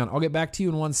Swaggins, hang on. I'll get back to you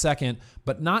in 1 second,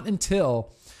 but not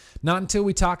until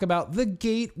we talk about the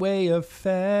gateway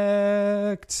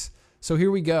effect. So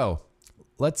here we go.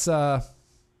 Let's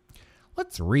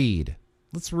read.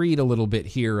 Let's read a little bit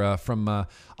here from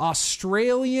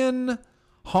Australian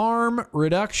Harm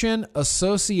Reduction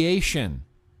Association.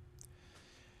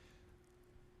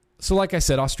 So like I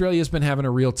said, Australia's been having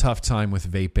a real tough time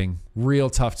with vaping,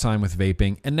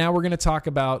 And now we're going to talk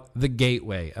about the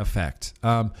gateway effect.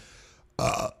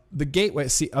 The gateway,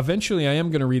 eventually I am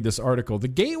going to read this article. The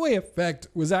gateway effect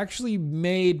was actually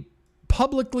made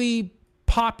publicly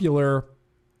popular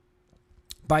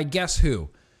by guess who?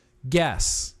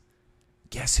 Guess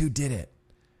who did it?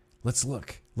 Let's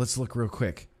look real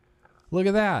quick. Look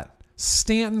at that.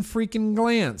 Stanton freaking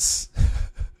Glantz.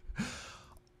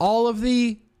 All of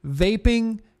the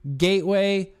vaping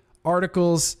gateway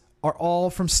articles are all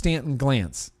from Stanton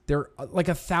Glantz. There are like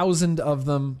 1,000 of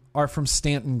them are from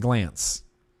Stanton Glantz.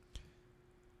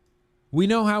 We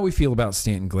know how we feel about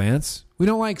Stanton Glantz. We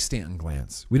don't like Stanton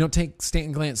Glantz. We don't take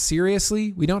Stanton Glantz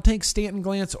seriously. We don't take Stanton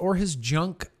Glantz or his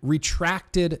junk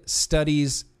retracted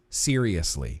studies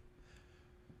seriously.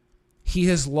 He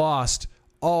has lost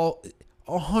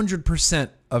 100%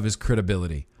 of his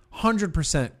credibility.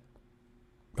 100%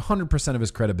 of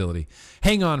his credibility.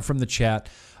 Hang on from the chat.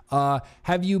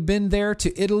 Have you been there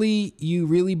to Italy? You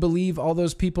really believe all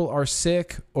those people are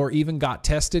sick or even got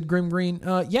tested, Grim Green?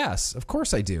 Yes, of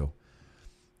course I do.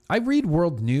 I read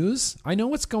world news. I know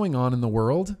what's going on in the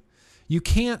world. You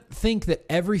can't think that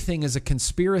everything is a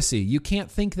conspiracy. You can't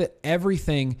think that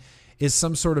everything is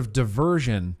some sort of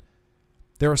diversion.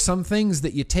 There are some things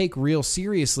that you take real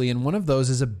seriously, and one of those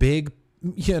is a big,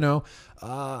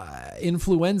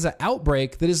 influenza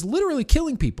outbreak that is literally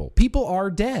killing people. People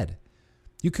are dead.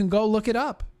 You can go look it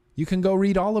up. You can go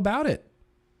read all about it.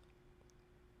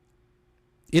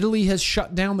 Italy has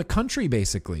shut down the country,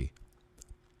 basically.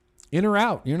 In or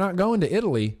out, you're not going to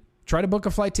Italy. Try to book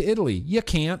a flight to Italy. You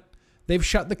can't. They've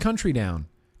shut the country down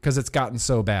because it's gotten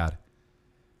so bad.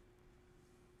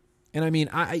 And I mean,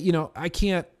 I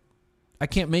can't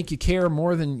make you care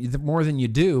more than you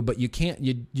do, but you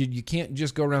can't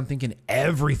just go around thinking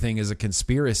everything is a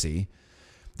conspiracy.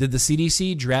 Did the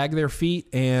CDC drag their feet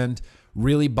and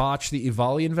really botch the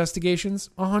Ivali investigations?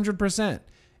 100%.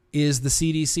 Is the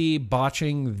CDC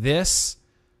botching this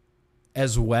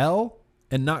as well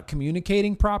and not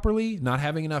communicating properly, not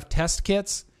having enough test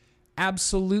kits?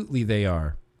 Absolutely they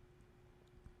are.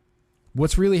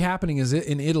 What's really happening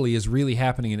in Italy is really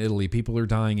happening in Italy. People are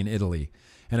dying in Italy.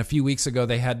 And a few weeks ago,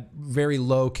 they had very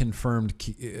low confirmed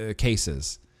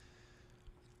cases.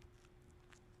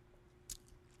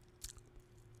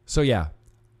 So yeah,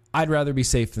 I'd rather be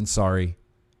safe than sorry.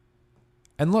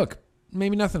 And look,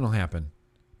 maybe nothing will happen.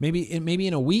 Maybe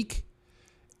in a week.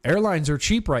 Airlines are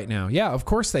cheap right now. Yeah, of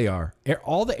course they are.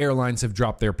 All the airlines have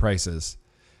dropped their prices.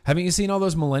 Haven't you seen all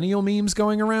those millennial memes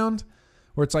going around?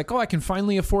 Where it's like, oh, I can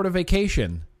finally afford a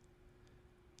vacation.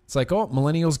 It's like, oh,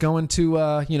 millennials going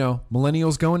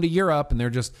to Europe, and they're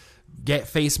just get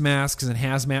face masks and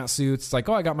hazmat suits. It's like,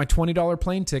 oh, I got my $20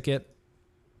 plane ticket.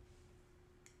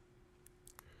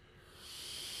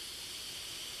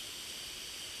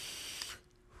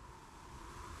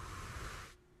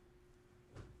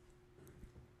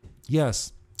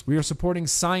 Yes, we are supporting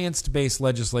science-based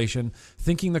legislation.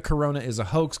 Thinking the corona is a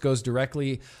hoax goes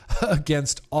directly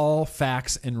against all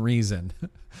facts and reason.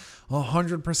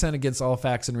 100% against all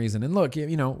facts and reason. And look,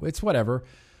 it's whatever.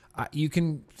 You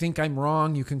can think I'm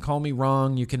wrong. You can call me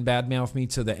wrong. You can badmouth me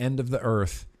to the end of the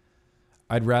earth.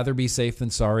 I'd rather be safe than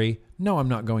sorry. No, I'm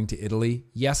not going to Italy.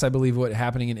 Yes, I believe what's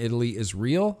happening in Italy is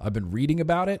real. I've been reading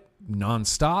about it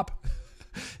nonstop.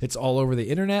 It's all over the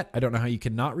internet. I don't know how you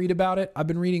cannot read about it. I've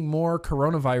been reading more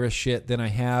coronavirus shit than I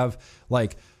have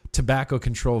like tobacco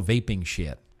control vaping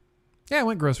shit. Yeah, I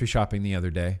went grocery shopping the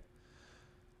other day.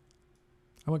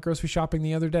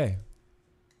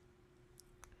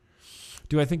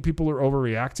 Do I think people are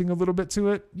overreacting a little bit to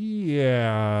it?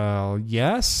 Yeah.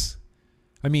 Yes.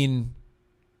 I mean,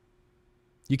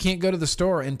 you can't go to the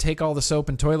store and take all the soap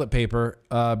and toilet paper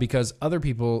because other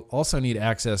people also need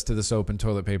access to the soap and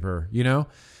toilet paper.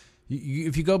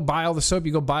 If you go buy all the soap,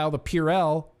 you go buy all the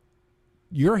Purell,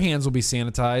 your hands will be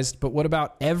sanitized. But what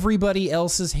about everybody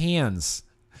else's hands?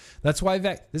 That's why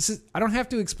I don't have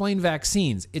to explain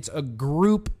vaccines. It's a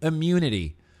group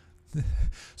immunity.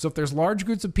 So if there's large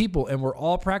groups of people and we're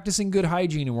all practicing good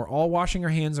hygiene and we're all washing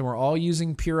our hands and we're all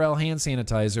using Purell hand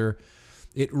sanitizer,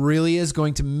 it really is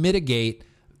going to mitigate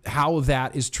how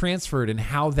that is transferred and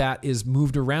how that is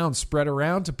moved around, spread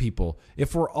around to people.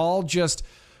 If we're all just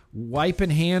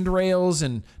wiping handrails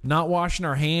and not washing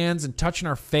our hands and touching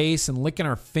our face and licking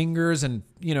our fingers and,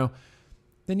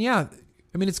 then yeah,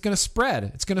 I mean, it's going to spread.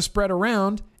 It's going to spread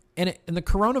around. And the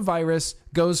coronavirus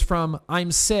goes from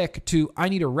I'm sick to I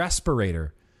need a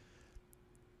respirator.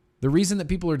 The reason that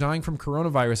people are dying from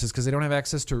coronavirus is because they don't have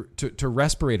access to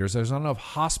respirators. There's not enough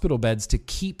hospital beds to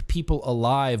keep people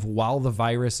alive while the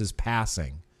virus is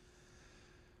passing.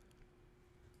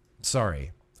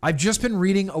 Sorry. I've just been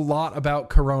reading a lot about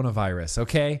coronavirus,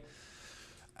 okay?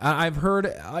 I've heard,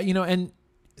 and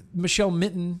Michelle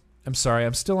Minton, I'm sorry,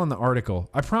 I'm still on the article.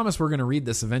 I promise we're going to read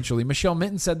this eventually. Michelle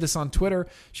Minton said this on Twitter.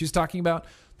 She was talking about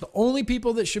the only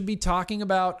people that should be talking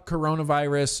about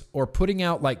coronavirus or putting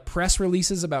out like press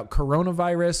releases about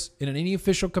coronavirus in any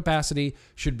official capacity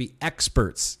should be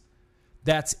experts.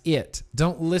 That's it.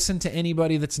 Don't listen to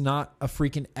anybody that's not a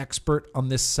freaking expert on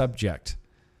this subject.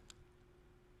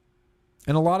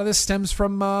 And a lot of this stems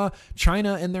from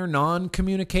China and their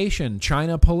non-communication.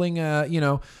 China pulling,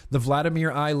 the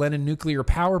Vladimir I. Lenin nuclear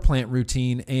power plant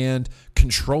routine and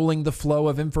controlling the flow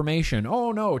of information.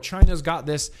 Oh, no, China's got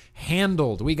this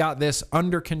handled. We got this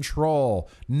under control.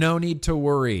 No need to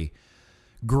worry.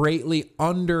 Greatly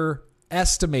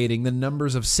underestimating the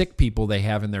numbers of sick people they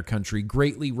have in their country.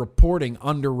 Greatly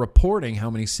underreporting how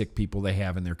many sick people they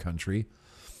have in their country.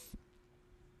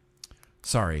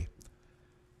 Sorry.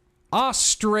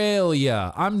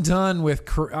 Australia. I'm done with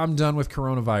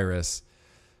coronavirus.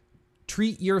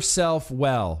 Treat yourself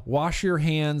well. Wash your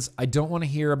hands. I don't want to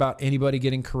hear about anybody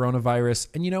getting coronavirus.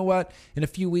 And you know what? In a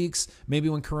few weeks, maybe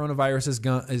when coronavirus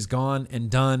is gone and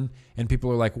done, and people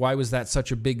are like, why was that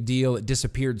such a big deal? It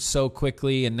disappeared so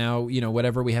quickly, and now,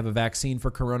 whatever, we have a vaccine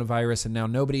for coronavirus, and now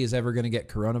nobody is ever going to get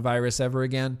coronavirus ever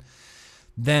again.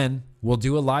 Then we'll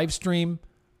do a live stream.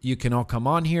 You can all come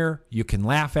on here. You can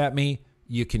laugh at me.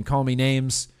 You can call me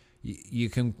names. You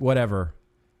can whatever.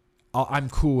 I'm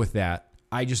cool with that.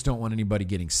 I just don't want anybody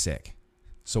getting sick.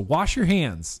 So wash your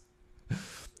hands.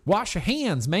 Wash your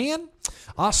hands, man.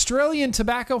 Australian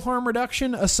Tobacco Harm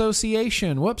Reduction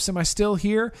Association. Whoops, am I still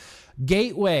here?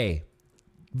 Gateway.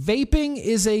 Vaping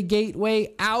is a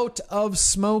gateway out of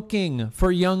smoking for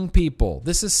young people.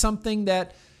 This is something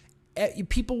that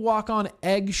people walk on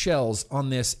eggshells on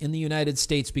this in the United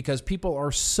States because people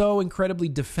are so incredibly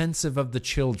defensive of the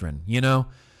children,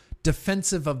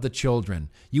 defensive of the children.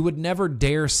 You would never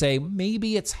dare say,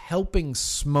 maybe it's helping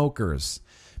smokers.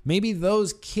 Maybe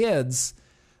those kids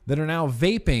that are now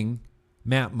vaping,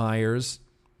 Matt Myers,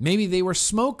 maybe they were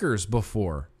smokers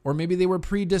before, or maybe they were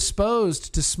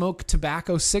predisposed to smoke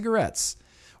tobacco cigarettes.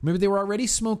 Or maybe they were already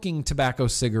smoking tobacco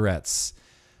cigarettes.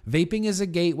 Vaping is a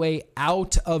gateway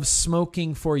out of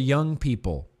smoking for young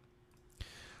people.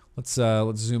 Let's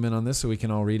zoom in on this so we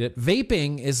can all read it.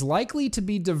 Vaping is likely to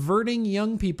be diverting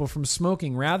young people from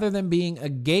smoking rather than being a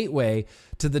gateway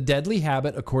to the deadly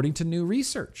habit, according to new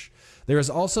research. There is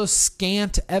also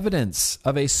scant evidence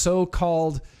of a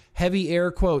so-called, heavy air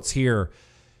quotes here,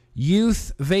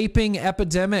 youth vaping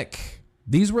epidemic.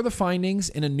 These were the findings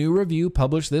in a new review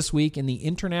published this week in the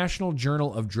International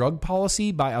Journal of Drug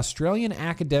Policy by Australian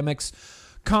academics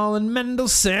Colin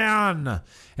Mendelsohn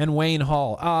and Wayne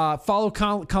Hall. Follow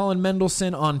Colin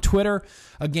Mendelsohn on Twitter.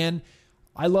 Again,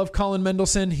 I love Colin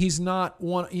Mendelsohn. He's not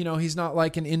he's not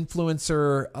like an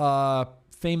influencer,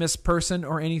 famous person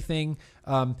or anything.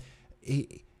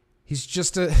 He's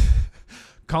just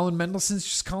Colin Mendelssohn's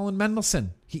just Colin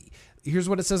Mendelsohn. Here's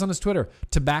what it says on his Twitter.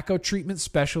 Tobacco treatment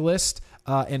specialist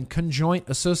and conjoint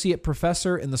associate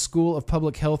professor in the School of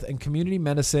Public Health and Community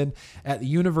Medicine at the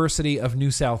University of New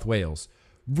South Wales.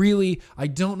 Really, I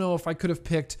don't know if I could have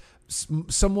picked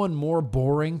someone more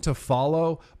boring to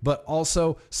follow, but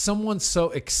also someone so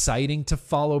exciting to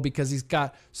follow because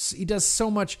he does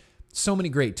so many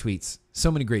great tweets.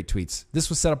 So many great tweets. This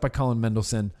was set up by Colin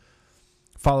Mendelsohn.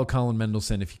 Follow Colin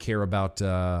Mendelsohn if you care about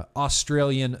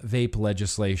Australian vape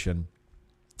legislation.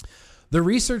 The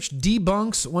research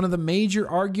debunks one of the major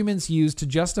arguments used to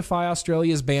justify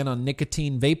Australia's ban on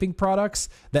nicotine vaping products,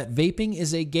 that vaping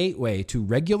is a gateway to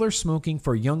regular smoking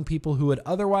for young people who would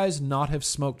otherwise not have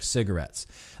smoked cigarettes.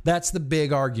 That's the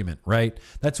big argument, right?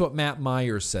 That's what Matt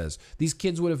Myers says. These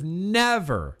kids would have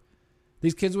never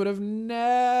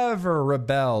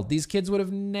rebelled. These kids would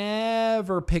have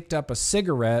never picked up a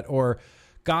cigarette or,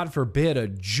 God forbid, a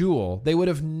Juul. They would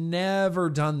have never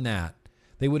done that.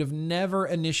 They would have never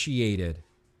initiated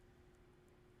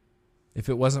if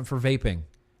it wasn't for vaping.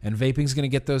 And vaping's going to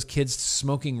get those kids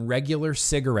smoking regular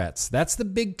cigarettes. That's the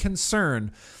big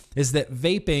concern, is that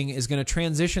vaping is going to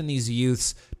transition these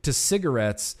youths to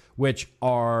cigarettes, which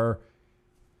are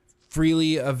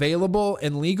freely available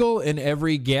and legal in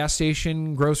every gas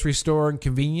station, grocery store, and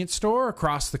convenience store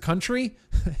across the country.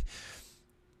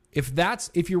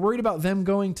 If you're worried about them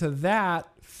going to that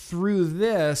through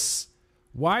this,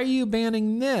 why are you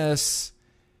banning this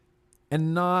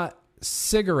and not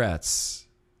cigarettes?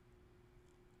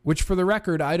 Which, for the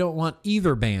record, I don't want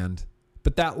either banned,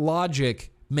 but that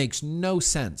logic makes no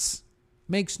sense.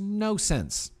 Makes no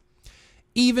sense.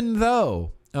 Even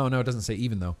though Oh, no, it doesn't say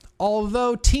even though.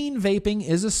 Although teen vaping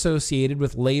is associated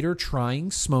with later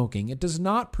trying smoking, it does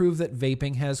not prove that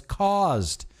vaping has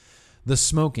caused the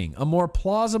smoking. A more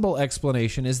plausible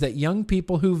explanation is that young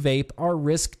people who vape are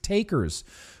risk takers,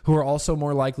 who are also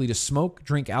more likely to smoke,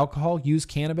 drink alcohol, use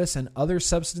cannabis and other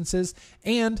substances,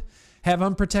 and have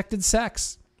unprotected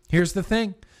sex. Here's the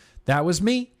thing. That was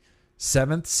me.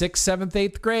 6th, 7th,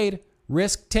 8th grade.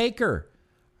 Risk taker.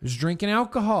 I was drinking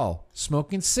alcohol,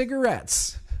 smoking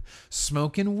cigarettes,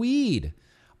 smoking weed,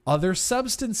 other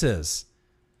substances.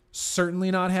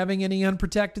 Certainly not having any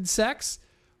unprotected sex.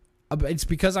 It's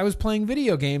because I was playing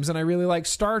video games and I really like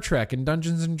Star Trek and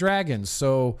Dungeons and Dragons,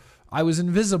 so I was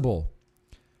invisible.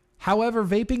 However,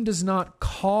 vaping does not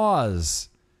cause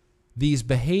these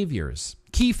behaviors.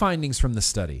 Key findings from the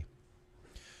study.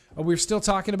 We're still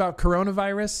talking about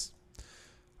coronavirus?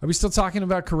 Are we still talking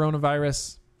about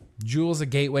coronavirus? Juul's a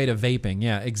gateway to vaping.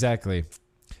 Yeah, exactly.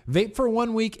 Vape for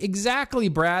 1 week. Exactly,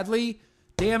 Bradley.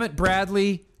 Damn it,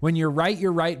 Bradley. When you're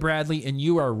right, Bradley, and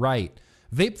you are right.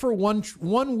 Vape for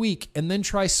one week and then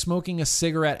try smoking a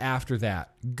cigarette after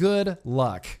that. Good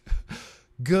luck.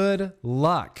 Good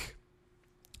luck.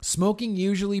 Smoking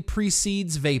usually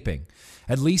precedes vaping.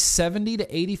 At least 70 to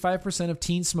 85% of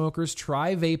teen smokers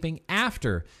try vaping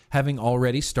after having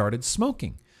already started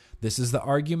smoking. This is the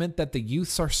argument that the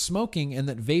youths are smoking and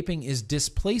that vaping is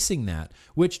displacing that,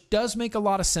 which does make a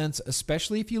lot of sense,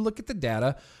 especially if you look at the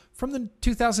data from the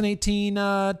 2018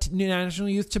 National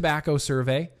Youth Tobacco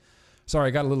Survey. Sorry,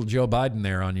 I got a little Joe Biden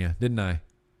there on you, didn't I?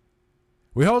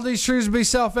 We hold these truths to be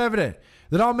self-evident,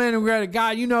 that all men are created.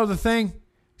 God, you know the thing.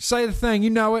 Say the thing, you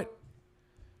know it.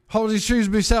 Hold these truths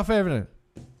to be self-evident.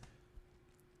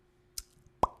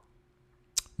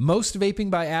 Most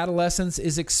vaping by adolescents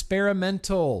is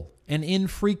experimental and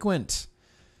infrequent.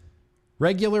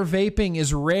 Regular vaping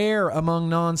is rare among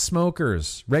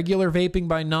non-smokers. Regular vaping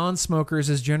by non-smokers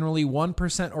is generally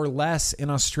 1% or less in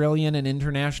Australian and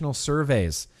international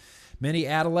surveys. Many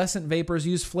adolescent vapors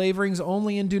use flavorings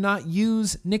only and do not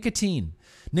use nicotine.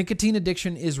 Nicotine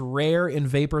addiction is rare in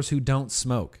vapors who don't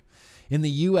smoke. In the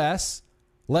U.S.,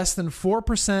 less than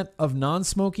 4% of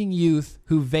non-smoking youth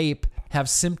who vape have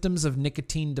symptoms of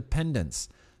nicotine dependence.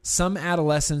 Some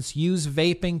adolescents use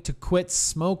vaping to quit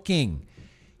smoking.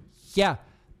 Yeah,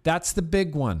 that's the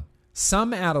big one.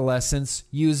 Some adolescents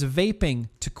use vaping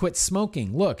to quit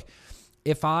smoking. Look,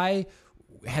 if I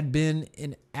had been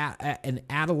an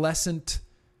adolescent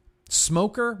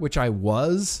smoker, which I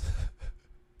was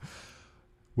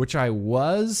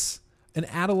an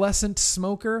adolescent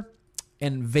smoker,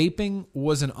 and vaping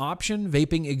was an option,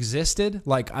 vaping existed,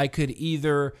 like I could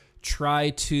either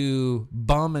try to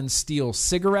bum and steal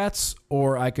cigarettes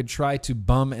or I could try to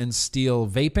bum and steal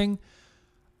vaping,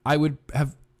 I would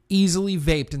have easily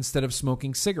vaped instead of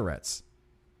smoking cigarettes.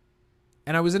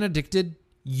 And I was an addicted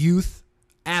youth,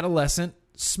 adolescent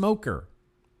smoker.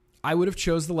 I would have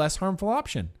chose the less harmful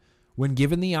option. When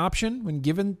given the option, when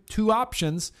given two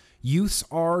options, youths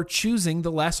are choosing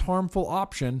the less harmful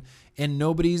option, and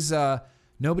nobody's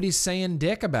saying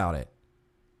dick about it.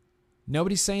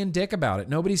 Nobody's saying dick about it.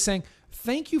 Nobody's saying,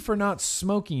 thank you for not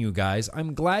smoking, you guys.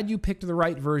 I'm glad you picked the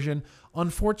right version.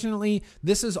 Unfortunately,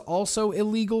 this is also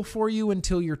illegal for you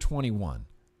until you're 21.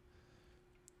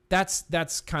 That's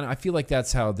kind of, I feel like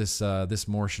that's how this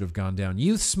more should have gone down.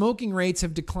 Youth smoking rates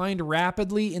have declined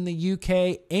rapidly in the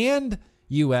UK and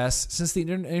U.S. since the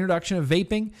introduction of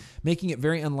vaping, making it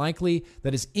very unlikely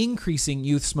that is increasing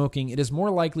youth smoking. It is more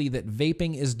likely that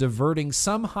vaping is diverting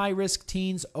some high-risk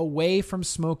teens away from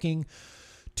smoking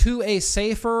to a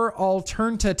safer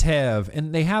alternative.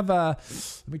 And they have let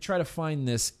me try to find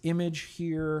this image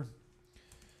here.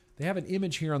 They have an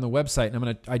image here on the website,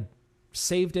 and I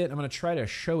saved it. I'm going to try to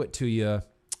show it to you.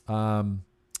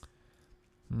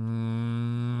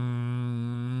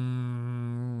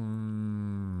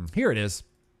 Here it is.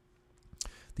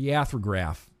 The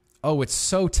atherograph. Oh, it's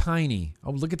so tiny.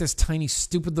 Oh, look at this tiny,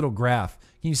 stupid little graph.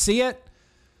 Can you see it?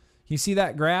 Can you see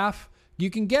that graph? You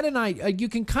can get you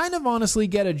can kind of honestly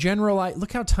get a general idea.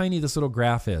 Look how tiny this little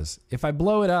graph is. If I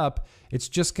blow it up, it's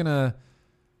just going to...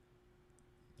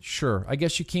 Sure, I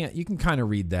guess you can't. You can kind of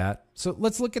read that. So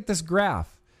let's look at this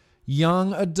graph.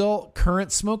 Young adult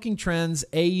current smoking trends,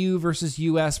 AU versus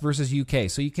US versus UK.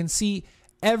 So you can see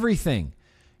everything.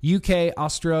 UK,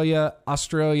 Australia,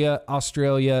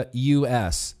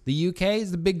 US. The UK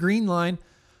is the big green line.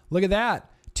 Look at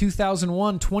that.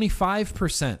 2001,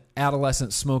 25%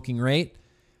 adolescent smoking rate.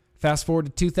 Fast forward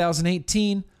to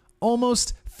 2018,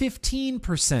 almost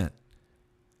 15%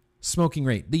 smoking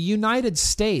rate. The United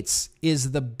States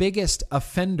is the biggest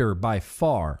offender by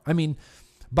far. I mean,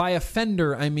 by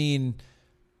offender, I mean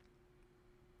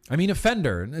I mean,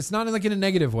 offender. It's not like in a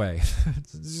negative way.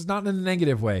 It's just not in a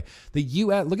negative way. The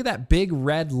U.S., look at that big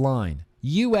red line.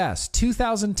 U.S.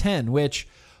 2010, which,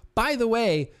 by the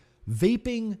way,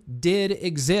 vaping did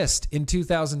exist in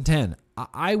 2010.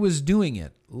 I was doing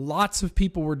it. Lots of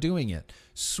people were doing it.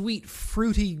 Sweet,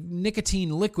 fruity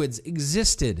nicotine liquids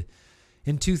existed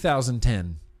in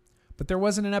 2010, but there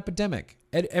wasn't an epidemic.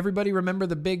 Everybody remember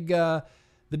the big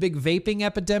vaping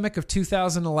epidemic of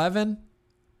 2011?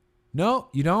 No,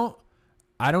 you don't?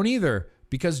 I don't either,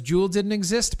 because Juul didn't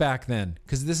exist back then,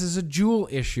 because this is a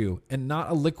Juul issue and not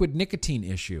a liquid nicotine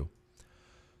issue.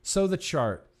 So the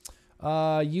chart.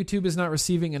 YouTube is not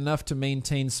receiving enough to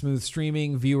maintain smooth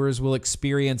streaming. Viewers will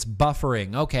experience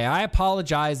buffering. Okay, I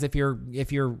apologize if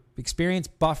you're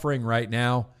experiencing buffering right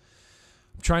now.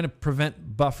 I'm trying to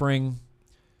prevent buffering.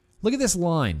 Look at this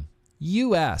line.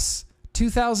 US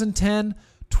 2010,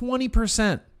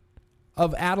 20%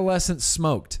 of adolescents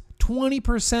smoked.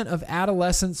 20% of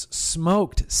adolescents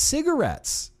smoked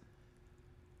cigarettes.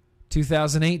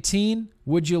 2018,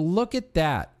 would you look at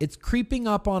that? It's creeping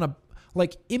up on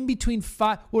like in between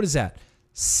 5, what is that?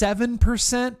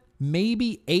 7%,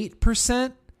 maybe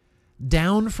 8%,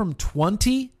 down from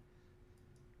 20?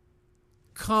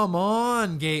 Come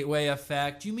on, Gateway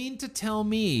Effect. You mean to tell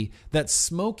me that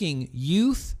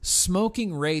youth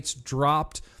smoking rates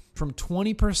dropped from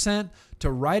 20% to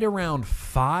right around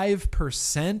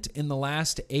 5% in the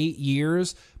last 8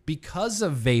 years because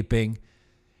of vaping?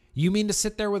 You mean to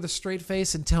sit there with a straight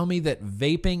face and tell me that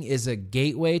vaping is a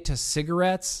gateway to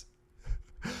cigarettes?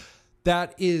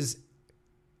 That is,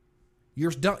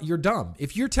 you're dumb.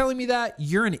 If you're telling me that,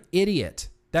 you're an idiot.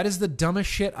 That is the dumbest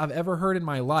shit I've ever heard in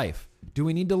my life. Do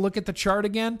we need to look at the chart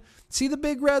again? See the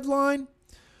big red line?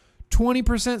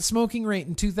 20% smoking rate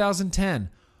in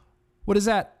 2010. What is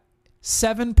that?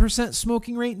 7%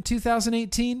 smoking rate in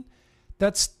 2018?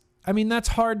 That's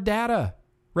hard data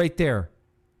right there.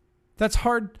 That's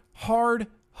hard,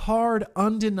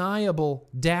 undeniable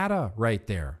data right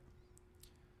there.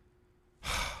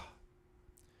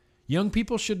 Young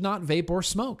people should not vape or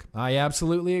smoke. I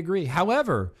absolutely agree.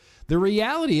 However, the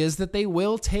reality is that they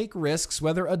will take risks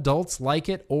whether adults like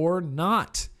it or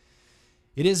not.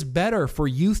 It is better for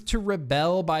youth to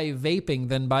rebel by vaping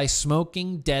than by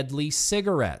smoking deadly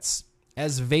cigarettes,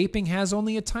 as vaping has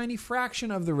only a tiny fraction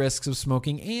of the risks of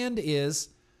smoking and is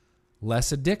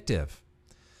less addictive.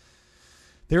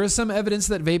 There is some evidence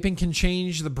that vaping can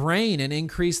change the brain and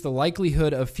increase the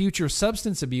likelihood of future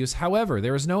substance abuse. However,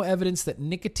 there is no evidence that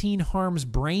nicotine harms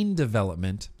brain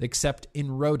development except in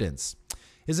rodents.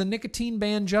 Is a nicotine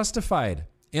ban justified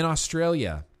in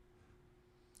Australia?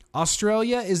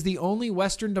 Australia is the only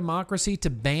Western democracy to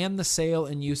ban the sale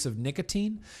and use of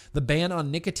nicotine. The ban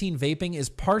on nicotine vaping is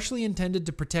partially intended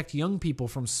to protect young people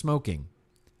from smoking.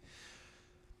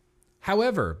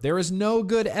 However, there is no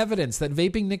good evidence that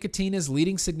vaping nicotine is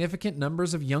leading significant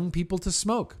numbers of young people to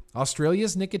smoke.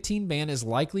 Australia's nicotine ban is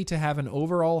likely to have an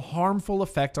overall harmful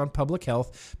effect on public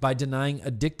health by denying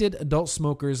addicted adult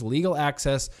smokers legal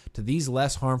access to these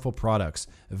less harmful products.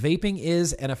 Vaping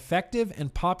is an effective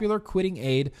and popular quitting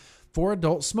aid for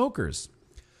adult smokers.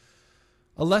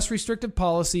 A less restrictive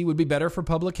policy would be better for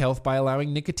public health by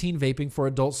allowing nicotine vaping for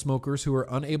adult smokers who are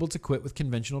unable to quit with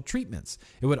conventional treatments.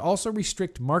 It would also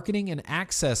restrict marketing and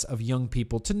access of young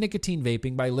people to nicotine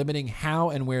vaping by limiting how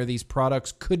and where these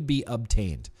products could be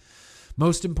obtained.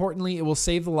 Most importantly, it will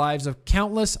save the lives of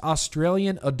countless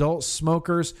Australian adult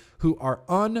smokers who are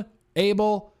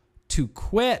unable to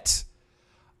quit.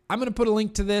 I'm going to put a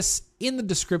link to this in the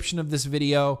description of this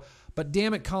video. But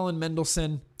damn it, Colin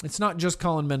Mendelsohn. It's not just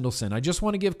Colin Mendelsohn. I just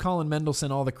want to give Colin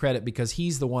Mendelsohn all the credit because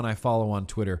he's the one I follow on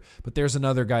Twitter. But there's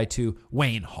another guy too,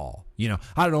 Wayne Hall. I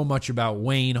don't know much about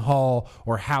Wayne Hall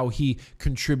or how he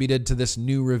contributed to this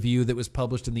new review that was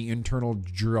published in the Internal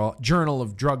Journal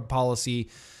of Drug Policy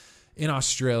in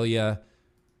Australia.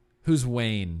 Who's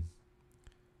Wayne?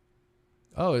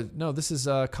 Oh, no, this is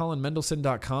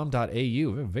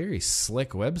colinmendelsohn.com.au. A very slick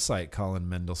website, Colin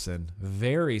Mendelsohn.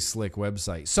 Very slick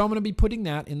website. So I'm going to be putting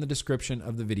that in the description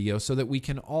of the video so that we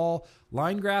can all...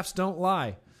 Line graphs don't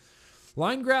lie.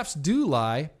 Line graphs do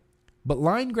lie, but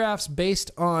line graphs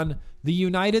based on the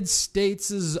United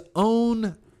States'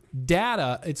 own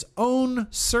data, its own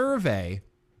survey,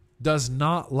 does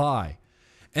not lie.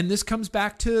 And this comes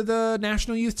back to the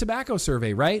National Youth Tobacco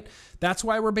Survey, right? That's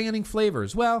why we're banning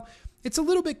flavors. Well, it's a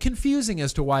little bit confusing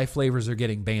as to why flavors are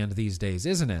getting banned these days,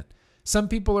 isn't it? Some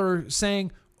people are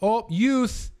saying, oh,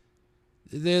 youth,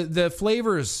 the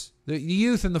flavors, the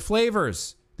youth and the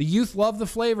flavors. The youth love the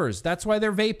flavors. That's why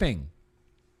they're vaping.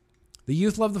 The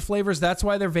youth love the flavors. That's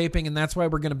why they're vaping, and that's why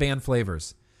we're going to ban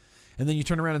flavors. And then you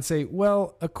turn around and say,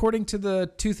 well, according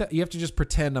to you have to just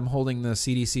pretend I'm holding the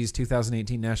CDC's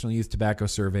 2018 National Youth Tobacco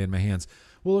Survey in my hands.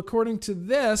 Well, according to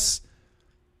this,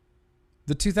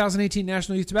 the 2018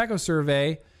 National Youth Tobacco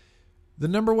Survey, the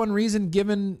number one reason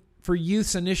given for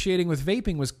youths initiating with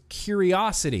vaping was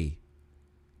curiosity.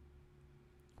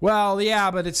 Well,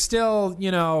 yeah, but it's still,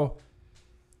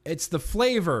 it's the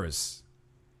flavors.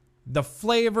 The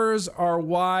flavors are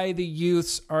why the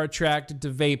youths are attracted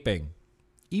to vaping.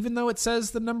 Even though it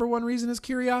says the number one reason is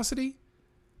curiosity,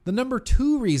 the number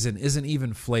two reason isn't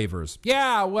even flavors.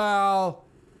 Yeah, well,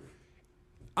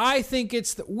 I think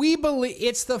we believe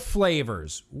it's the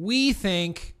flavors. We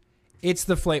think it's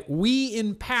the flavor. We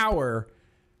in power,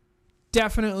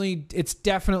 it's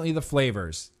definitely the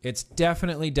flavors. It's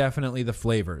definitely the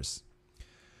flavors.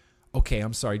 Okay,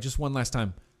 I'm sorry. Just one last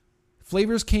time.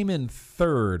 Flavors came in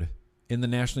third in the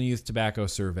National Youth Tobacco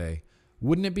Survey.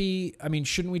 Wouldn't it be,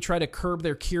 shouldn't we try to curb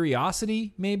their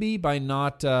curiosity maybe by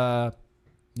not,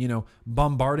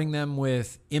 bombarding them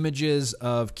with images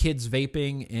of kids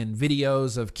vaping and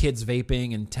videos of kids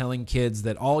vaping and telling kids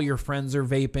that all your friends are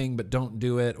vaping but don't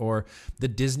do it, or the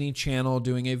Disney Channel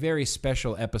doing a very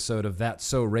special episode of That's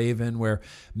So Raven where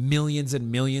millions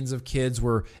and millions of kids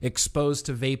were exposed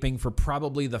to vaping for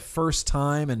probably the first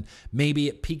time and maybe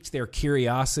it piqued their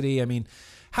curiosity.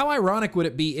 How ironic would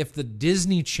it be if the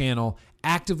Disney Channel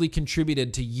actively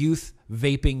contributed to youth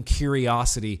vaping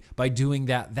curiosity by doing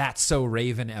That's So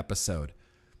Raven episode?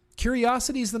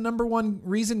 Curiosity is the number one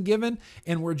reason given,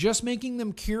 and we're just making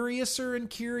them curiouser and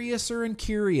curiouser and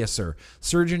curiouser.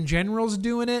 Surgeon General's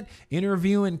doing it,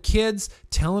 interviewing kids,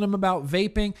 telling them about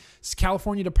vaping.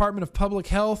 California Department of Public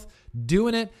Health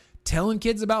doing it, telling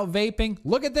kids about vaping.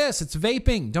 Look at this, it's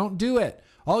vaping, don't do it.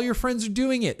 All your friends are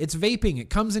doing it. It's vaping.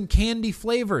 It comes in candy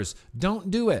flavors.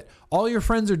 Don't do it. All your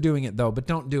friends are doing it, though, but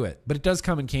don't do it. But it does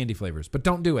come in candy flavors, but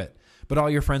don't do it. But all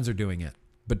your friends are doing it,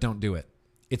 but don't do it.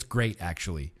 It's great,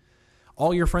 actually.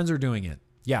 All your friends are doing it.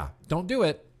 Yeah, don't do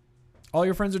it. All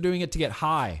your friends are doing it to get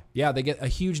high. Yeah, they get a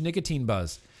huge nicotine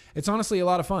buzz. It's honestly a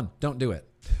lot of fun. Don't do it.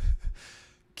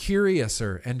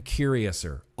 Curiouser and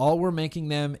curiouser. All we're making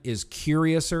them is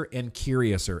curiouser and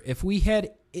curiouser. If we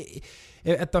had...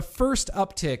 At the first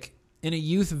uptick in a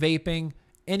youth vaping,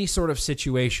 any sort of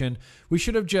situation, we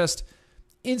should have just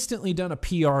instantly done a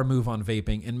PR move on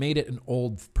vaping and made it an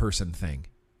old person thing.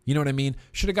 You know what I mean?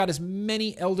 Should have got as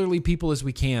many elderly people as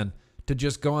we can to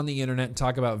just go on the internet and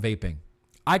talk about vaping.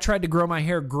 I tried to grow my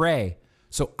hair gray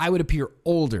so I would appear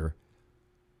older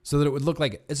so that it would look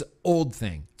like it's an old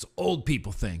thing. It's an old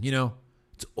people thing, It's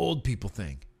an old people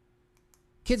thing.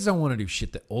 Kids don't want to do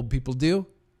shit that old people do.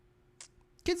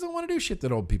 Kids don't want to do shit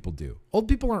that old people do. Old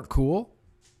people aren't cool.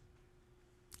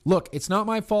 Look, it's not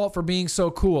my fault for being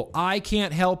so cool. I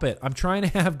can't help it. I'm trying to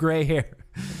have gray hair.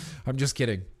 I'm just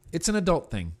kidding. It's an adult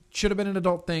thing. Should have been an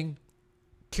adult thing.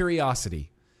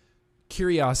 Curiosity.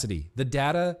 The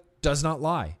data does not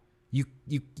lie. You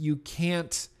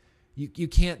can't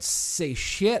say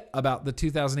shit about the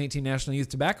 2018 National Youth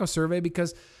Tobacco Survey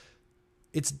because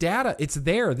it's data. It's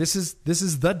there. This is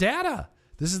the data.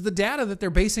 This is the data that they're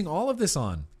basing all of this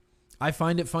on. I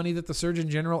find it funny that the Surgeon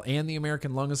General and the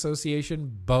American Lung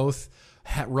Association both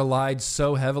relied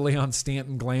so heavily on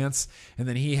Stanton Glantz, and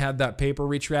then he had that paper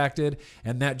retracted,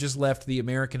 and that just left the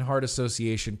American Heart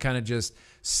Association kind of just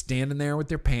standing there with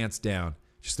their pants down,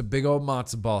 just a big old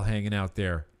matzo ball hanging out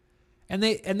there. And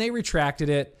they retracted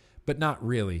it, but not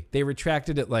really. They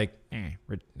retracted it like,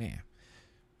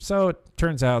 So it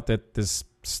turns out that this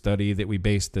study that we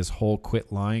based this whole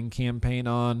Quit Lying campaign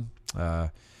on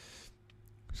was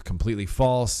completely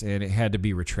false, and it had to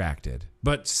be retracted.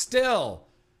 But still,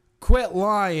 quit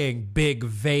lying, Big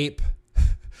Vape.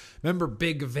 Remember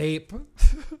Big Vape?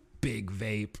 Big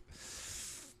Vape.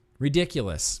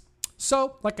 Ridiculous.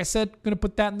 So, like I said, going to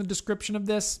put that in the description of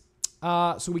this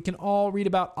so we can all read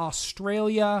about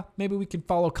Australia. Maybe we can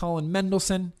follow Colin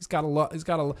Mendelsohn. He's got a lot.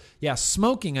 Yeah,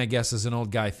 smoking, I guess, is an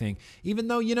old guy thing. Even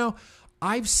though,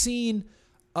 I've seen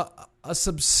a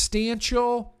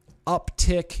substantial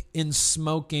uptick in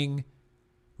smoking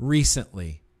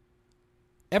recently.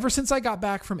 Ever since I got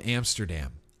back from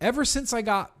Amsterdam. I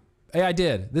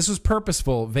did. This was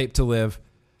purposeful, Vape to Live.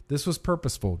 This was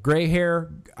purposeful. Gray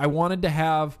hair. I wanted to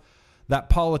have that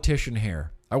politician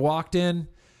hair. I walked into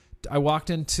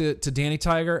Danny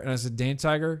Tiger and I said, Danny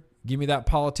Tiger, give me that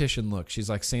politician look.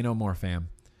 She's like, say no more, fam.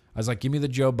 I was like, give me the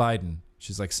Joe Biden.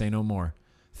 She's like, say no more.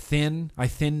 I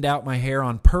thinned out my hair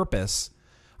on purpose.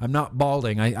 I'm not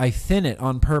balding. I thin it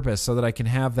on purpose so that I can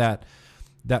have that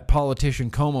politician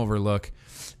comb over look,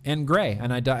 and gray.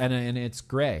 And and it's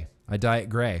gray. I dye it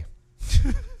gray.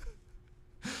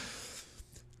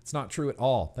 It's not true at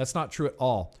all. That's not true at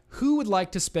all. Who would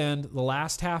like to spend the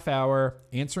last half hour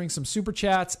answering some super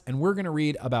chats? And we're going to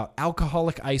read about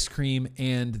alcoholic ice cream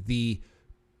and the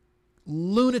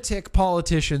lunatic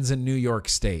politicians in New York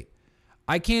State.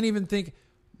 I can't even think.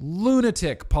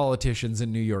 Lunatic politicians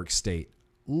in New York State.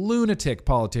 Lunatic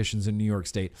politicians in New York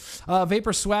State.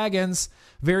 Vapor Swaggins,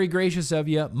 very gracious of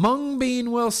you. Mung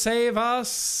Bean will save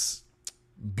us.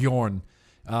 Bjorn.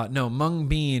 No, Mung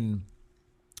Bean.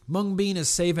 Mung Bean is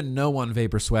saving no one,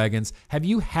 Vapor Swaggins. Have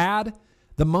you had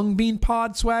the Mung Bean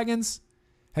pod, Swaggins?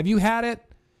 Have you had it?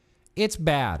 It's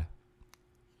bad.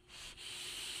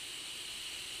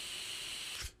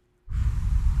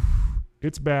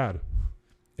 It's bad.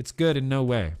 It's good in no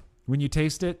way. When you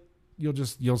taste it,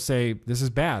 you'll say, this is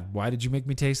bad. Why did you make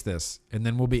me taste this? And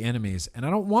then we'll be enemies. And I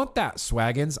don't want that,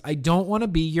 Swaggins. I don't want to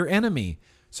be your enemy.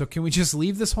 So can we just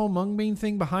leave this whole Mung Bean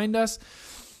thing behind us?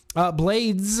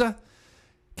 Blades,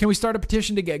 can we start a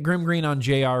petition to get Grim Green on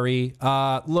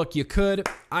JRE? Look, you could.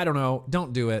 I don't know.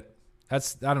 Don't do it. I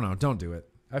don't know. Don't do it.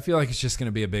 I feel like it's just going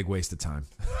to be a big waste of time.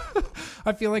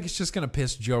 I feel like it's just going to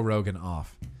piss Joe Rogan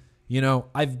off. You know,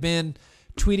 I've been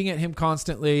tweeting at him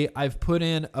constantly. I've put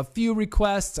in a few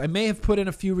requests. I may have put in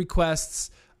a few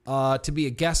requests to be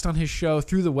a guest on his show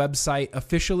through the website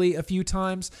officially a few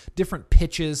times. Different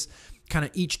pitches, kind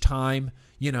of each time,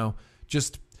 you know,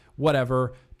 just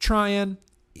whatever. Trying.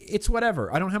 It's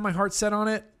whatever. I don't have my heart set on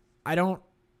it. I'm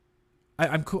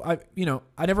cool. I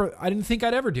didn't think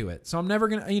I'd ever do it. So I'm never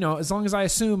going to, as long as I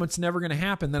assume it's never going to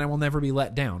happen, then I will never be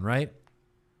let down. Right?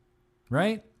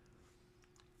 Right?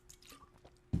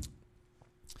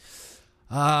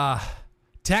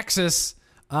 Texas,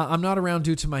 I'm not around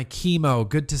due to my chemo.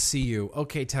 Good to see you.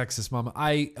 Okay, Texas Mama.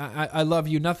 I love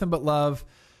you. Nothing but love.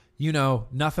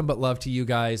 Nothing but love to you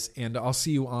guys. And I'll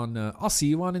see you on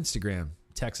Instagram,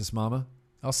 Texas Mama.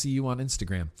 I'll see you on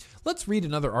Instagram. Let's read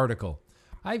another article.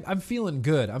 I'm feeling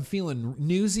good. I'm feeling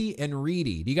newsy and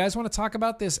reedy. Do you guys want to talk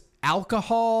about this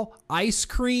alcohol ice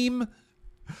cream?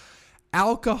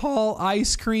 Alcohol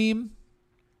ice cream.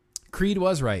 Creed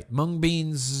was right. Mung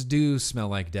beans do smell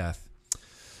like death.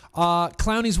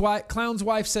 Clown's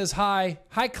wife says hi.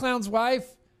 Hi, Clown's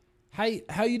wife. Hi,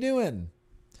 how you doing?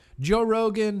 Joe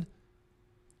Rogan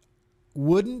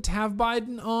wouldn't have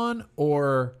Biden on,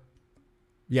 or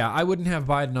I wouldn't have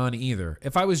Biden on either.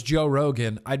 If I was Joe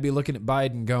Rogan, I'd be looking at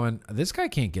Biden going, this guy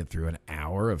can't get through an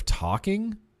hour of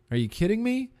talking. Are you kidding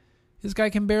me? This guy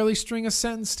can barely string a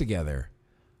sentence together.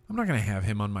 I'm not going to have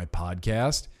him on my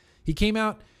podcast. He came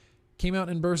out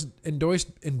and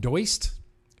endorsed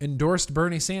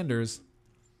Bernie Sanders.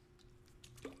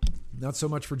 Not so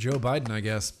much for Joe Biden, I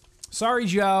guess. Sorry,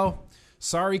 Joe.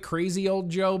 Sorry, crazy old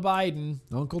Joe Biden.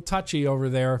 Uncle Touchy over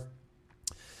there.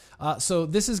 So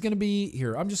this is going to be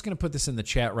here. I'm just going to put this in the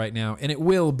chat right now, and it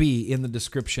will be in the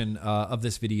description of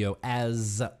this video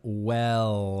as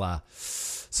well.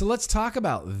 So let's talk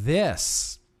about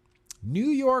this. New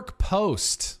York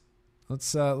Post.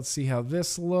 Let's see how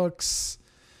this looks.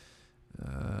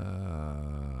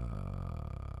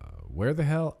 Where the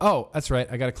hell? Oh, that's right.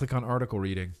 I got to click on article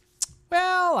reading.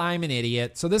 Well, I'm an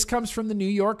idiot. So this comes from the New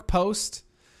York Post.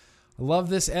 I love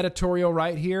this editorial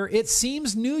right here. It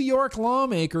seems New York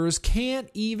lawmakers can't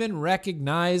even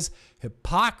recognize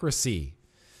hypocrisy.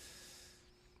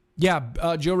 Yeah,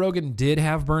 Joe Rogan did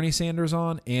have Bernie Sanders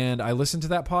on, and I listened to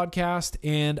that podcast,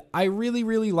 and I really,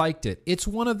 really liked it. It's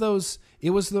one of those.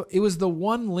 It was the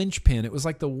one linchpin. It was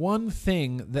like the one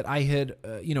thing that I had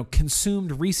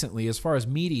consumed recently, as far as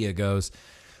media goes,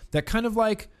 that kind of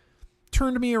like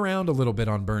turned me around a little bit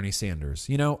on Bernie Sanders.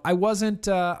 I wasn't.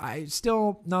 I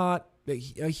still not a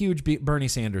huge Bernie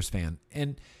Sanders fan,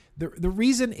 and the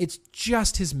reason, it's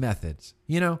just his methods.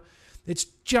 It's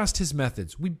just his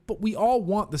methods. We all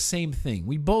want the same thing.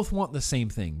 We both want the same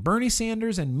thing. Bernie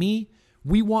Sanders and me,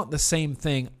 we want the same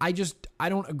thing. I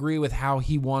don't agree with how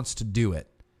he wants to do it.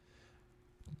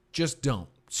 Just don't.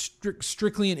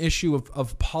 Strictly an issue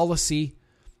of policy.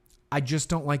 I just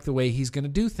don't like the way he's going to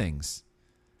do things.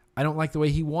 I don't like the way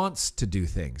he wants to do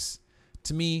things.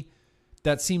 To me,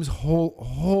 that seems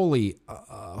wholly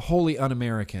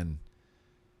un-American.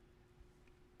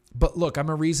 But look, I'm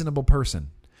a reasonable person.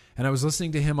 And I was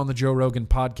listening to him on the Joe Rogan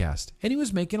podcast, and he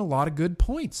was making a lot of good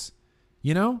points.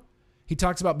 He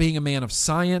talks about being a man of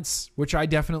science, which I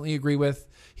definitely agree with.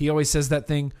 He always says that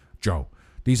thing, Joe,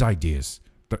 these ideas,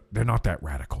 they're not that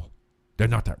radical. They're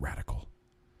not that radical.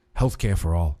 Healthcare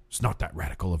for all, it's not that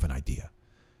radical of an idea.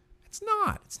 It's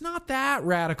not. It's not that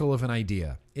radical of an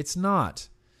idea. It's not.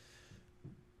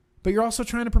 But you're also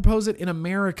trying to propose it in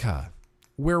America,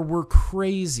 where we're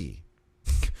crazy.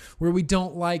 where we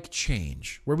don't like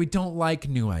change, where we don't like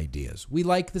new ideas. We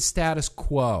like the status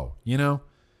quo, you know?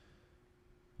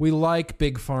 We like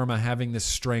Big Pharma having this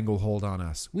stranglehold on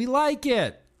us. We like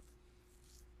it.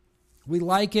 We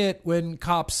like it when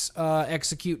cops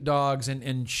execute dogs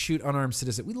and shoot unarmed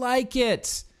citizens. We like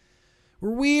it.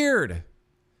 We're weird.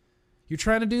 You're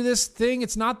trying to do this thing.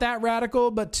 It's not that radical,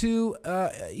 but to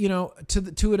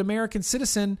an American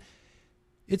citizen,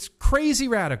 it's crazy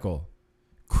radical.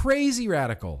 Crazy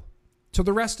radical. To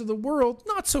the rest of the world,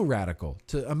 not so radical.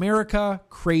 To America,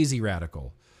 crazy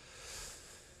radical.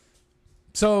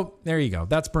 So there you go.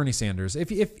 That's Bernie Sanders.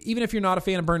 Even if you're not a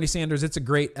fan of Bernie Sanders, it's a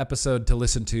great episode to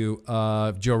listen to.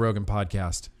 Joe Rogan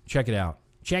podcast. Check it out.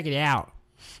 Check it out.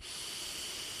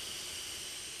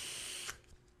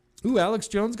 Ooh, Alex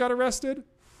Jones got arrested.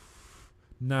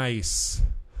 Nice.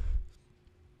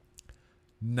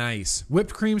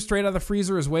 Whipped cream straight out of the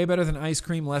freezer is way better than ice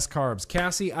cream, less carbs.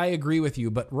 Cassie, I agree with you,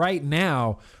 but right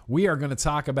now we are going to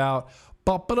talk about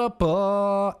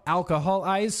alcohol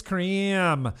ice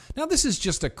cream. Now this is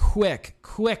just a quick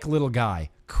little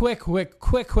guy. Quick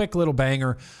little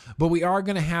banger, but we are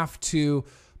going to have to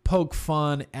poke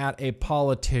fun at a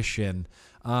politician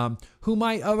who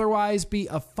might otherwise be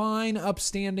a fine,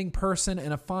 upstanding person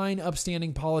and a fine,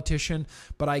 upstanding politician,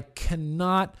 but I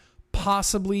cannot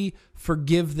possibly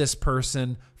forgive this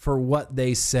person for what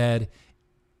they said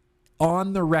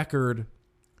on the record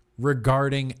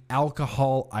regarding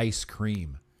alcohol ice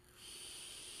cream.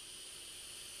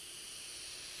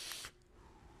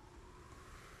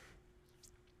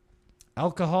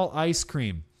 Alcohol ice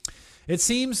cream. It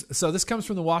seems, so this comes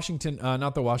from the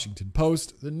not the Washington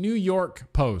Post, the New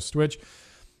York Post, which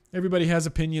everybody has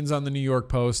opinions on the New York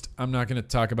Post. I'm not going to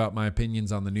talk about my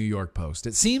opinions on the New York Post.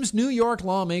 It seems New York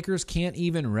lawmakers can't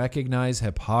even recognize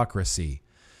hypocrisy.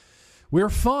 We're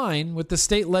fine with the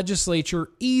state legislature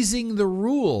easing the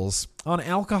rules on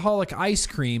alcoholic ice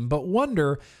cream, but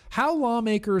wonder how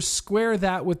lawmakers square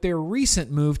that with their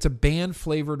recent move to ban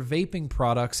flavored vaping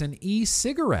products and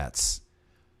e-cigarettes.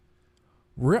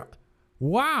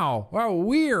 Wow,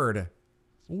 weird.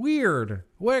 Weird.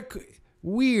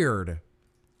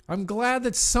 I'm glad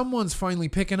that someone's finally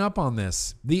picking up on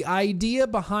this. The idea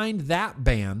behind that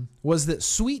ban was that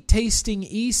sweet-tasting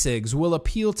e-cigs will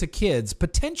appeal to kids,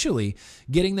 potentially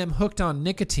getting them hooked on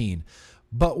nicotine.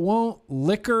 But won't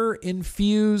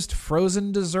liquor-infused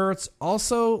frozen desserts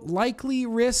also likely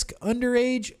risk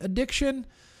underage addiction?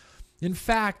 In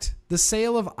fact, the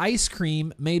sale of ice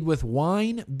cream made with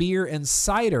wine, beer, and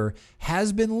cider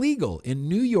has been legal in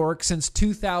New York since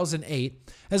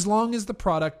 2008, as long as the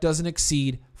product doesn't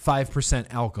exceed 5%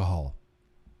 alcohol.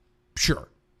 Sure.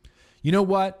 You know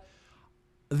what?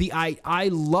 I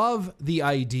love the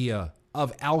idea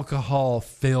of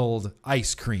alcohol-filled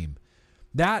ice cream.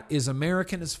 That is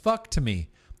American as fuck to me.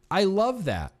 I love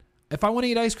that. If I want to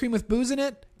eat ice cream with booze in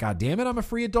it, God damn it, I'm a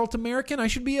free adult American. I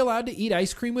should be allowed to eat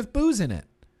ice cream with booze in it.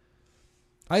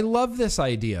 I love this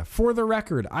idea. For the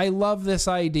record, I love this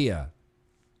idea.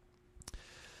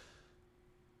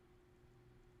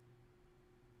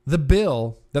 The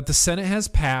bill that the Senate has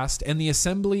passed and the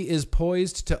Assembly is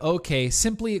poised to okay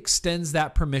simply extends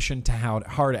that permission to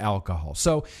hard alcohol.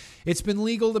 So it's been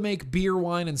legal to make beer,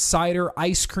 wine, and cider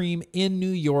ice cream in New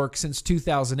York since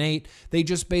 2008. They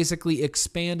just basically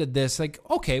expanded this. Like,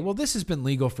 okay, well, this has been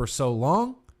legal for so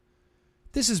long.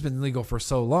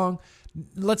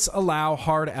 Let's allow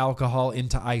hard alcohol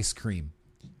into ice cream,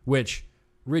 which,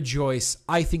 rejoice,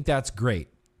 I think that's great.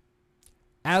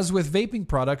 As with vaping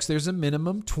products, there's a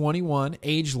minimum 21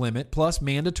 age limit plus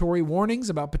mandatory warnings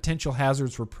about potential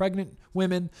hazards for pregnant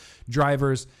women,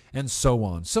 drivers, and so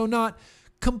on. So not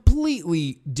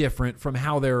completely different from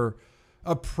how they're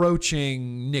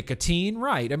approaching nicotine,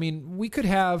 right? I mean, we could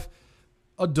have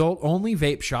adult-only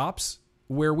vape shops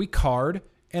where we card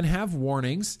and have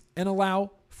warnings and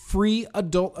allow free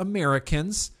adult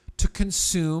Americans to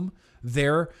consume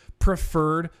their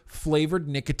preferred flavored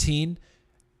nicotine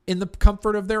in the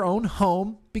comfort of their own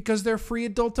home because they're free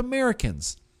adult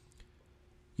Americans.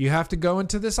 You have to go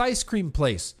into this ice cream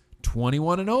place,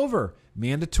 21 and over,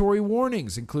 mandatory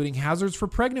warnings, including hazards for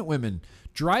pregnant women,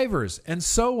 drivers, and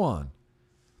so on.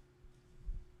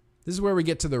 This is where we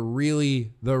get to the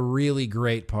really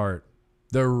great part.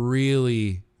 The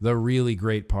really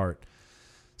great part.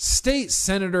 State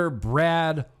Senator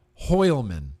Brad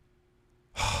Hoylman.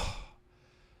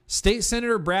 State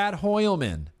Senator Brad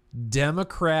Hoylman,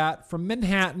 Democrat from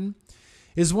Manhattan,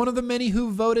 is one of the many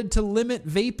who voted to limit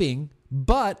vaping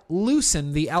but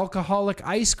loosen the alcoholic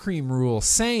ice cream rule,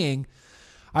 saying,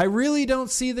 I really don't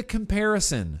see the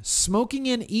comparison. Smoking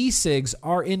and e-cigs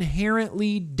are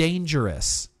inherently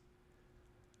dangerous.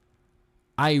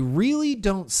 I really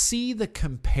don't see the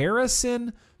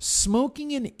comparison.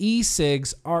 Smoking and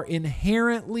e-cigs are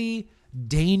inherently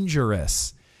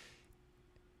dangerous.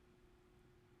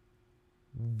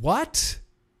 What?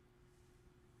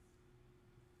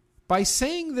 By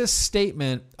saying this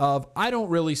statement of, I don't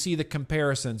really see the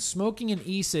comparison, smoking and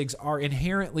e-cigs are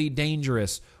inherently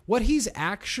dangerous, what he's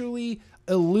actually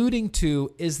alluding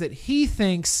to is that he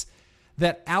thinks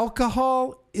that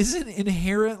alcohol isn't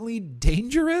inherently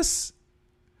dangerous.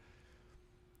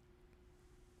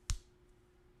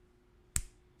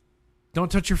 Don't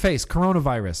touch your face.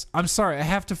 Coronavirus. I'm sorry. I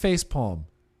have to face palm.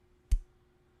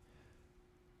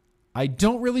 I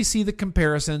don't really see the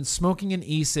comparison. Smoking and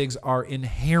e-cigs are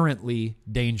inherently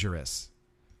dangerous.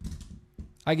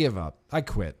 I give up. I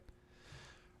quit.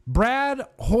 Brad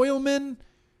Hoylman,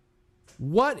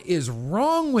 what is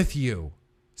wrong with you?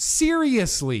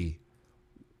 Seriously.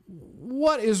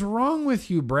 What is wrong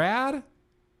with you, Brad?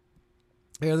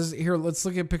 Here, let's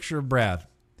look at a picture of Brad.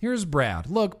 Here's Brad.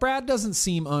 Look, Brad doesn't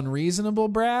seem unreasonable,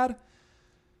 Brad.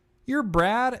 You're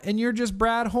Brad, and you're just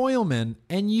Brad Hoylman,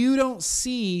 and you don't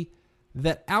see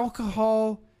that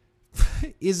alcohol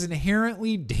is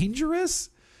inherently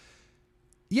dangerous?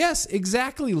 Yes,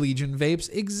 exactly, Legion Vapes,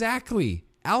 exactly.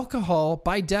 Alcohol,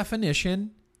 by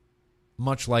definition,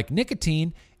 much like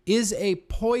nicotine, is a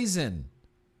poison.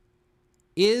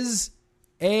 Is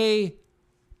a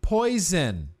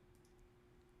poison.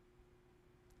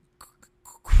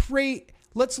 Great.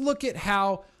 Let's look at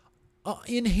how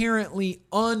inherently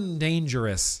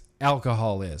undangerous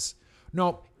alcohol is.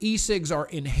 No, e-cigs are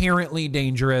inherently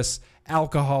dangerous.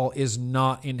 Alcohol is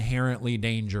not inherently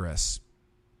dangerous.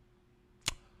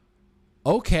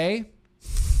 Okay.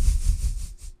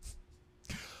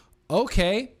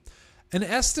 Okay. An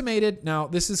estimated, now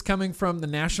this is coming from the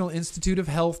National Institute of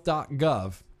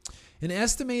Health.gov. An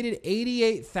estimated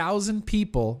 88,000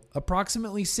 people,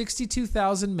 approximately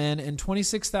 62,000 men and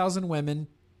 26,000 women,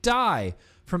 die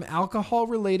from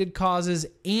alcohol-related causes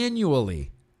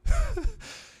annually.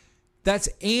 That's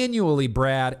annually,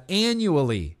 Brad,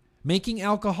 annually, making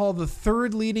alcohol the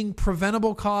third leading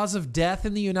preventable cause of death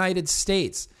in the United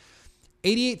States.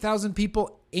 88,000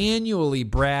 people annually,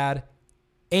 Brad,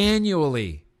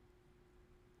 annually.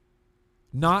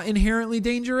 Not inherently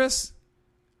dangerous?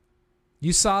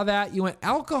 You saw that? You went,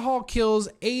 alcohol kills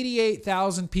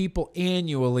 88,000 people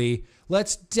annually.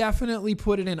 Let's definitely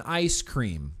put it in ice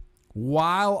cream.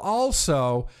 While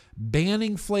also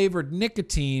banning flavored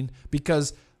nicotine,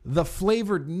 because the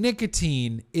flavored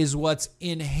nicotine is what's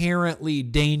inherently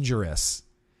dangerous.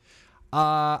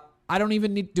 I don't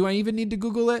even need, do I even need to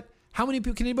Google it? How many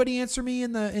people, can anybody answer me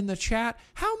in the chat?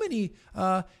 How many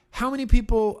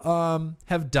people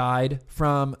have died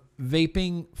from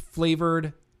vaping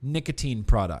flavored nicotine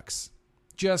products?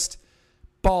 Just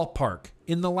ballpark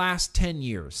in the last 10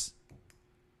 years.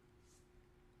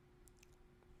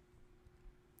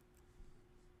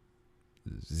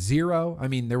 Zero. I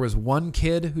mean, there was one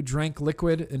kid who drank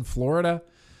liquid in Florida.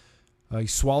 He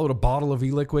swallowed a bottle of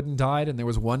e-liquid and died, and there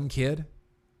was one kid.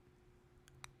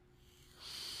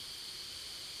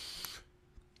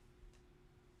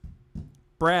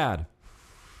 Brad,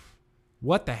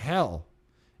 what the hell?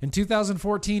 In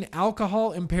 2014,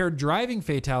 alcohol-impaired driving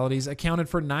fatalities accounted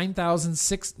for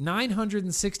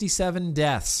 967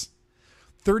 deaths.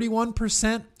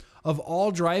 31% of all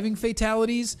driving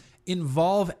fatalities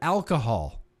involve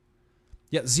alcohol.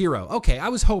 Yeah, zero. Okay, I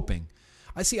was hoping.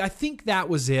 I think that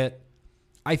was it.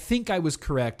 I think I was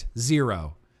correct.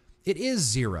 Zero. It is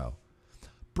zero.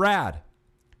 Brad,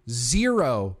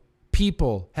 0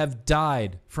 people have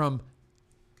died from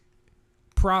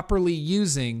properly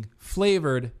using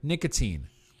flavored nicotine.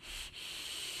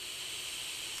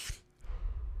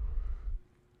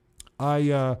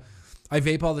 I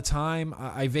vape all the time.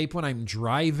 I vape when I'm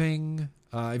driving.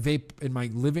 I vape in my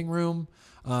living room.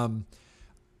 I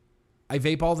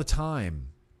vape all the time.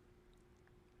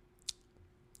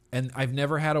 And I've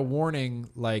never had a warning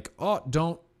like, oh,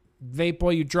 don't vape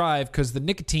while you drive because the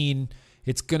nicotine,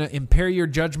 it's going to impair your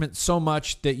judgment so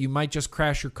much that you might just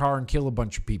crash your car and kill a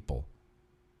bunch of people.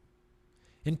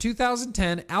 In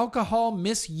 2010, alcohol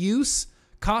misuse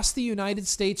cost the United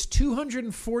States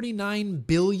 $249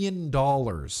 billion.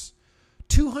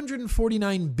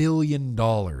 $249 billion.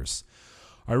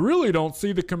 I really don't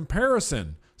see the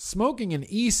comparison. Smoking and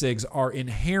e-cigs are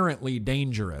inherently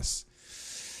dangerous.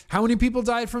 How many people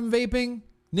died from vaping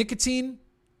nicotine?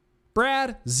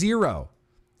 Brad, 0.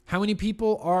 How many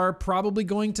people are probably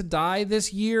going to die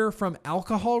this year from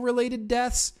alcohol-related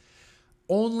deaths?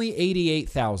 Only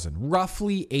 88,000,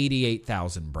 roughly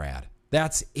 88,000, Brad.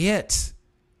 That's it.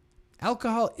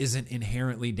 Alcohol isn't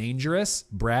inherently dangerous,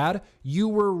 Brad. You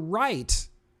were right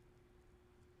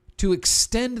to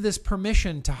extend this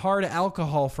permission to hard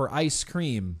alcohol for ice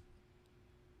cream,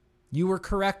 you were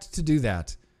correct to do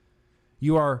that.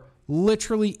 You are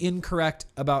literally incorrect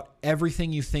about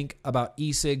everything you think about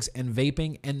e-cigs and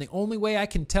vaping. And the only way I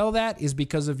can tell that is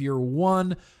because of your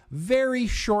one very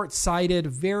short-sighted,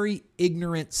 very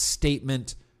ignorant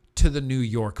statement to the New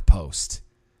York Post.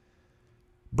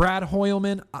 Brad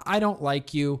Hoylman, I don't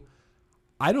like you.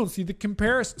 I don't see the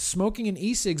comparison. Smoking and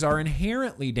e-cigs are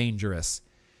inherently dangerous.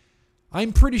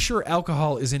 I'm pretty sure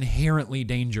alcohol is inherently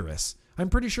dangerous. I'm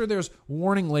pretty sure there's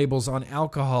warning labels on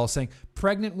alcohol saying,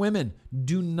 pregnant women,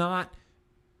 do not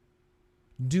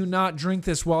drink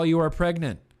this while you are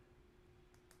pregnant.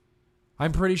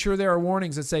 I'm pretty sure there are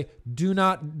warnings that say, do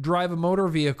not drive a motor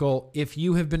vehicle if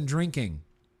you have been drinking.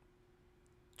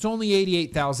 It's only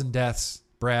 88,000 deaths,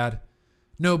 Brad.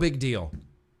 No big deal.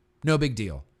 No big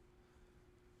deal.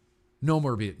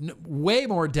 Way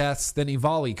more deaths than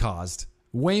EVALI caused.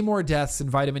 Way more deaths than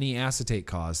vitamin E acetate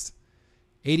caused.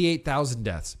 88,000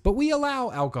 deaths. But we allow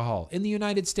alcohol in the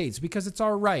United States because it's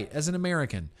our right as an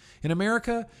American. In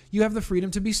America, you have the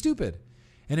freedom to be stupid.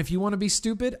 And if you want to be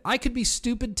stupid, I could be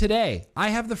stupid today. I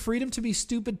have the freedom to be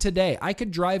stupid today. I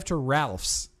could drive to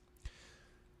Ralph's.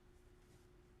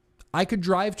 And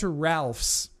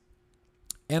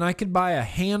I could buy a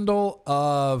handle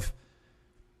of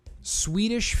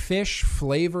Swedish Fish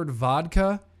flavored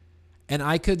vodka, and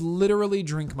I could literally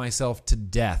drink myself to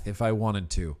death if I wanted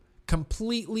to.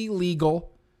 Completely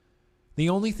legal. The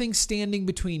only thing standing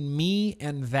between me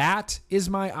and that is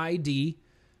my ID.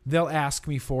 They'll ask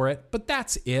me for it, but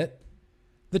that's it.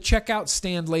 The checkout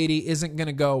stand lady isn't going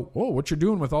to go, "Whoa, what you're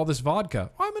doing with all this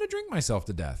vodka?" "Oh, I'm going to drink myself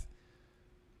to death."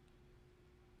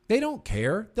 They don't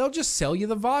care. They'll just sell you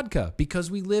the vodka because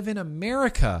we live in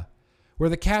America, where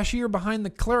the cashier behind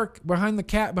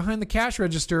the cash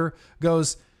register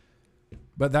goes,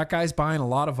 "But that guy's buying a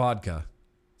lot of vodka."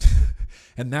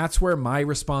 And that's where my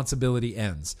responsibility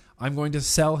ends. I'm going to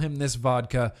sell him this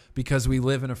vodka because we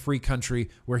live in a free country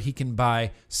where he can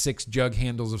buy 6 jug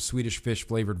handles of Swedish Fish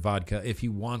flavored vodka if he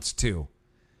wants to.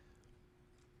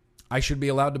 I should be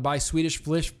allowed to buy Swedish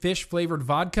Fish flavored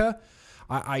vodka.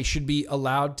 I should be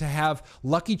allowed to have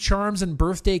Lucky Charms and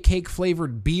birthday cake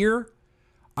flavored beer.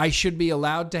 I should be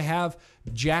allowed to have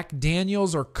Jack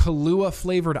Daniels or Kahlua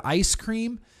flavored ice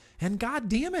cream. And God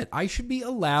damn it, I should be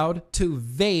allowed to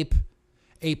vape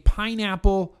a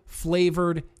pineapple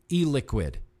flavored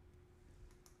e-liquid.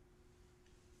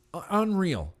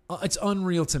 Unreal. It's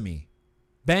unreal to me.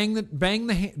 Bang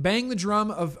the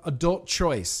drum of adult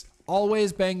choice.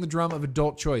 Always bang the drum of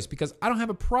adult choice, because I don't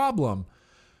have a problem.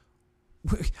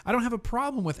 I don't have a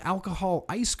problem with alcohol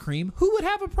ice cream. Who would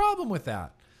have a problem with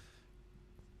that?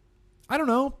 I don't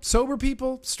know. Sober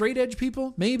people, straight edge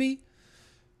people, maybe.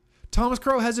 Thomas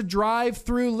Crow has a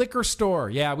drive-through liquor store.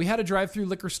 Yeah, we had a drive-through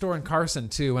liquor store in Carson,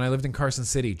 too, when I lived in Carson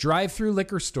City. Drive-through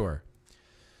liquor store.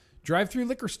 Drive-through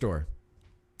liquor store.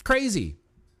 Crazy.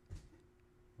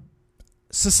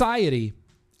 Society,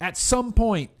 at some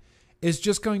point, is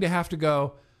just going to have to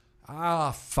go,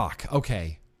 fuck,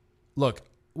 okay. Look,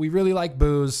 we really like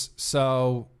booze,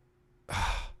 so,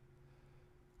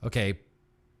 okay,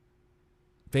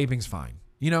 vaping's fine.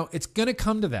 You know, it's going to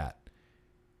come to that.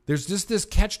 There's just this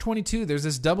catch-22. There's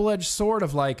this double-edged sword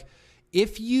of like,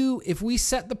 if we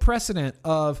set the precedent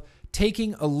of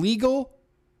taking a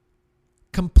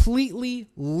completely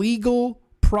legal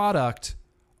product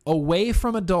away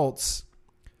from adults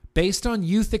based on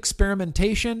youth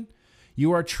experimentation,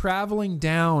 you are traveling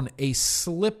down a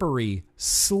slippery,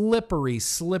 slippery,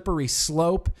 slippery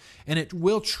slope, and it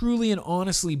will truly and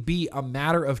honestly be a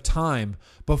matter of time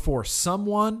before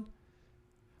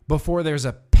there's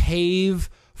a PAVE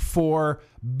for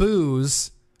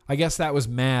booze. I guess that was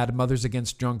MAD, Mothers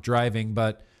Against Drunk Driving,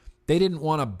 but they didn't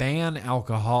want to ban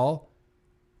alcohol.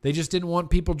 They just didn't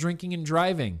want people drinking and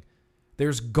driving.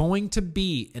 There's going to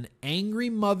be an angry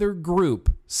mother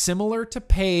group similar to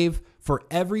PAVE for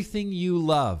everything you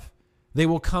love. They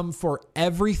will come for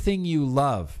everything you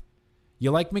love.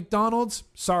 You like McDonald's?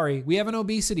 Sorry, we have an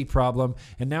obesity problem,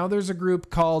 and now there's a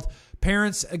group called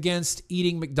Parents Against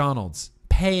Eating McDonald's.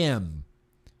 PAM.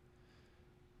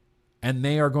 And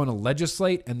they are going to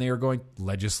legislate, and they're going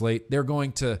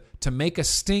to make a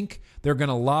stink. They're going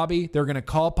to lobby. They're going to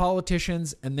call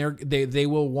politicians, and they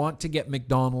will want to get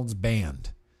McDonald's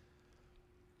banned.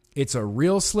 It's a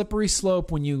real slippery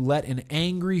slope when you let an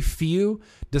angry few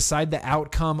decide the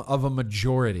outcome of a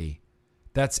majority.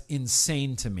 That's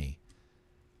insane to me.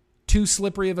 Too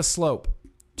slippery of a slope.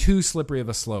 Too slippery of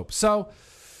a slope. So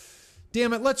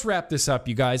Damn it, let's wrap this up,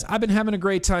 you guys. I've been having a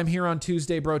great time here on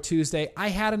Tuesday, Bro Tuesday. I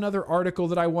had another article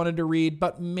that I wanted to read,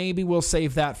 but maybe we'll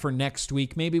save that for next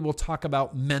week. Maybe we'll talk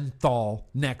about menthol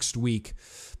next week.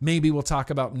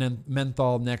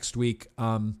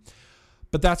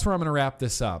 But that's where I'm going to wrap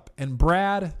this up. And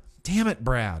Brad, damn it,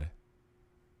 Brad.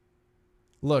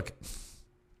 Look,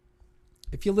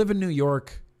 if you live in New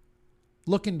York,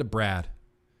 look into Brad.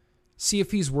 See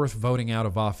if he's worth voting out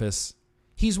of office.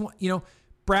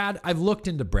 Brad, I've looked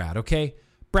into Brad, okay?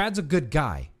 Brad's a good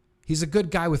guy. He's a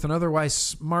good guy with an otherwise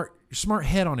smart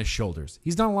head on his shoulders.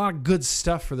 He's done a lot of good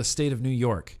stuff for the state of New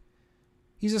York.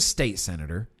 He's a state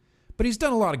senator, but he's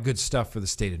done a lot of good stuff for the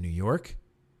state of New York.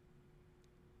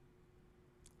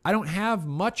 I don't have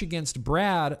much against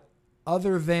Brad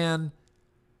other than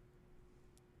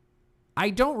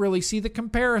I don't really see the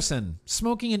comparison.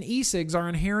 Smoking and e-cigs are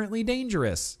inherently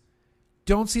dangerous.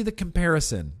 Don't see the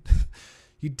comparison.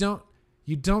 You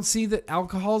don't see that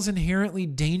alcohol is inherently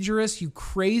dangerous, you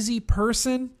crazy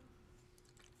person?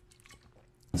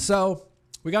 So,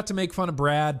 we got to make fun of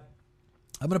Brad.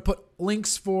 I'm going to put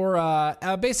links for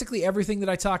basically everything that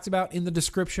I talked about in the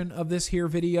description of this here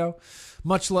video.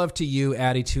 Much love to you,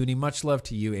 Addie Tooney. Much love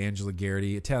to you, Angela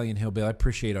Garrity, Italian Hillbilly. I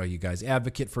appreciate all you guys.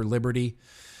 Advocate for Liberty.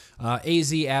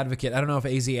 AZ Advocate. I don't know if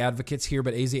AZ Advocate's here,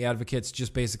 but AZ Advocate's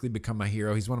just basically become my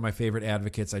hero. He's one of my favorite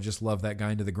advocates. I just love that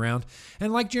guy into the ground.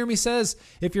 And like Jeremy says,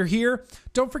 if you're here,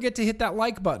 don't forget to hit that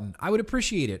like button. I would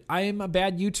appreciate it. I am a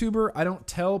bad YouTuber. I don't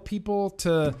tell people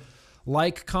to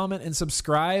like, comment, and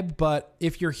subscribe, but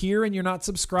if you're here and you're not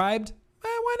subscribed,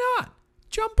 why not?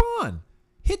 Jump on.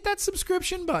 Hit that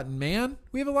subscription button, man.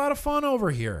 We have a lot of fun over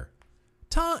here.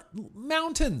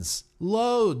 Mountains.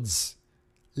 Loads.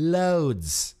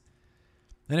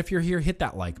 And if you're here, hit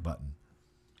that like button.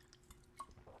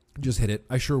 Just hit it.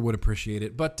 I sure would appreciate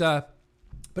it. But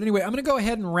anyway, I'm going to go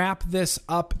ahead and wrap this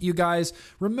up, you guys.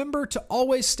 Remember to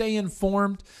always stay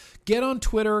informed. Get on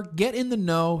Twitter. Get in the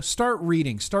know. Start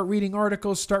reading. Start reading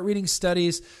articles. Start reading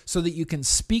studies so that you can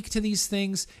speak to these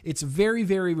things. It's very,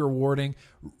 very rewarding.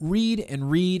 Read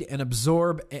and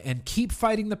absorb and keep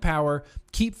fighting the power.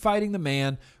 Keep fighting the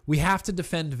man. We have to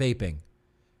defend vaping.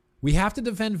 We have to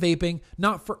defend vaping,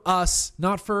 not for us,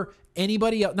 not for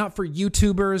anybody else, not for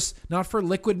YouTubers, not for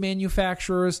liquid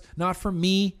manufacturers, not for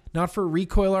me, not for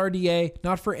Recoil RDA,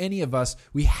 not for any of us.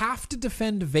 We have to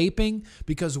defend vaping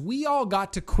because we all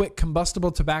got to quit combustible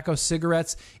tobacco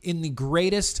cigarettes in the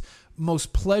greatest,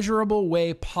 most pleasurable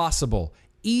way possible.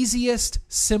 Easiest,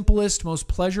 simplest, most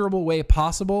pleasurable way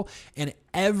possible. And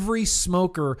every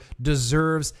smoker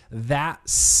deserves that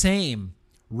same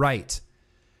right.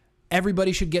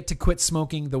 Everybody should get to quit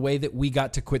smoking the way that we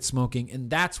got to quit smoking. And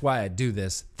that's why I do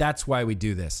this. That's why we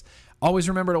do this. Always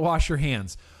remember to wash your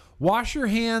hands. Wash your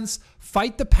hands,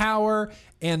 fight the power,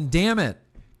 and damn it,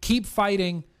 keep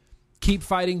fighting. Keep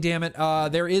fighting, damn it.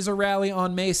 There is a rally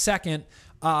on May 2nd.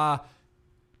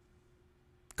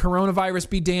 Coronavirus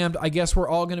be damned. I guess we're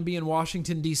all going to be in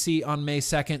Washington, D.C. on May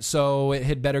 2nd, so it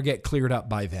had better get cleared up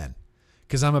by then.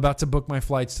 Because I'm about to book my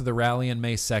flights to the rally on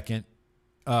May 2nd.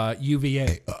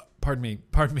 UVA. Pardon me.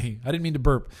 I didn't mean to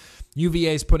burp.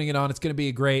 UVA is putting it on. It's going to be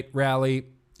a great rally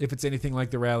if it's anything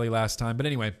like the rally last time. But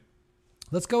anyway,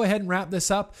 let's go ahead and wrap this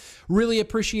up. Really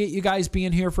appreciate you guys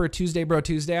being here for a Tuesday Bro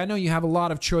Tuesday. I know you have a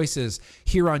lot of choices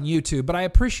here on YouTube, but I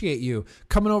appreciate you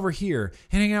coming over here,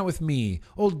 hanging out with me,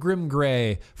 old Grim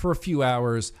Gray, for a few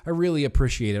hours. I really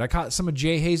appreciate it. I caught some of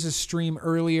Jay Hayes' stream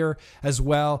earlier as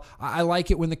well. I like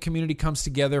it when the community comes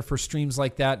together for streams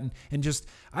like that, and just,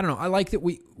 I don't know, I like that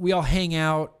we all hang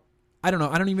out. I don't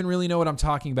know. I don't even really know what I'm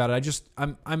talking about.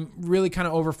 I'm really kind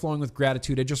of overflowing with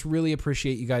gratitude. I just really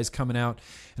appreciate you guys coming out,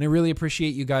 and I really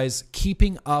appreciate you guys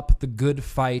keeping up the good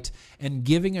fight and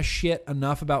giving a shit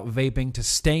enough about vaping to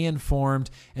stay informed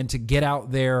and to get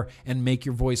out there and make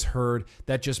your voice heard.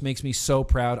 That just makes me so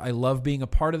proud. I love being a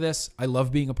part of this. I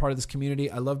love being a part of this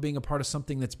community. I love being a part of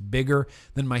something that's bigger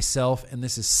than myself, and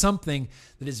this is something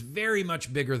that is very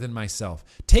much bigger than myself.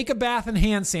 Take a bath in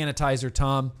hand sanitizer,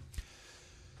 Tom.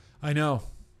 I know.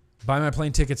 Buy my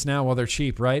plane tickets now while they're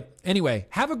cheap, right? Anyway,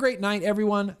 have a great night,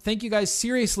 everyone. Thank you guys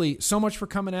seriously so much for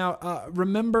coming out.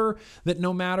 Remember that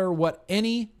no matter what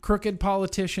any crooked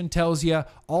politician tells you,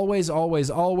 always, always,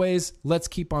 always, let's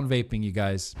keep on vaping, you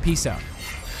guys. Peace out.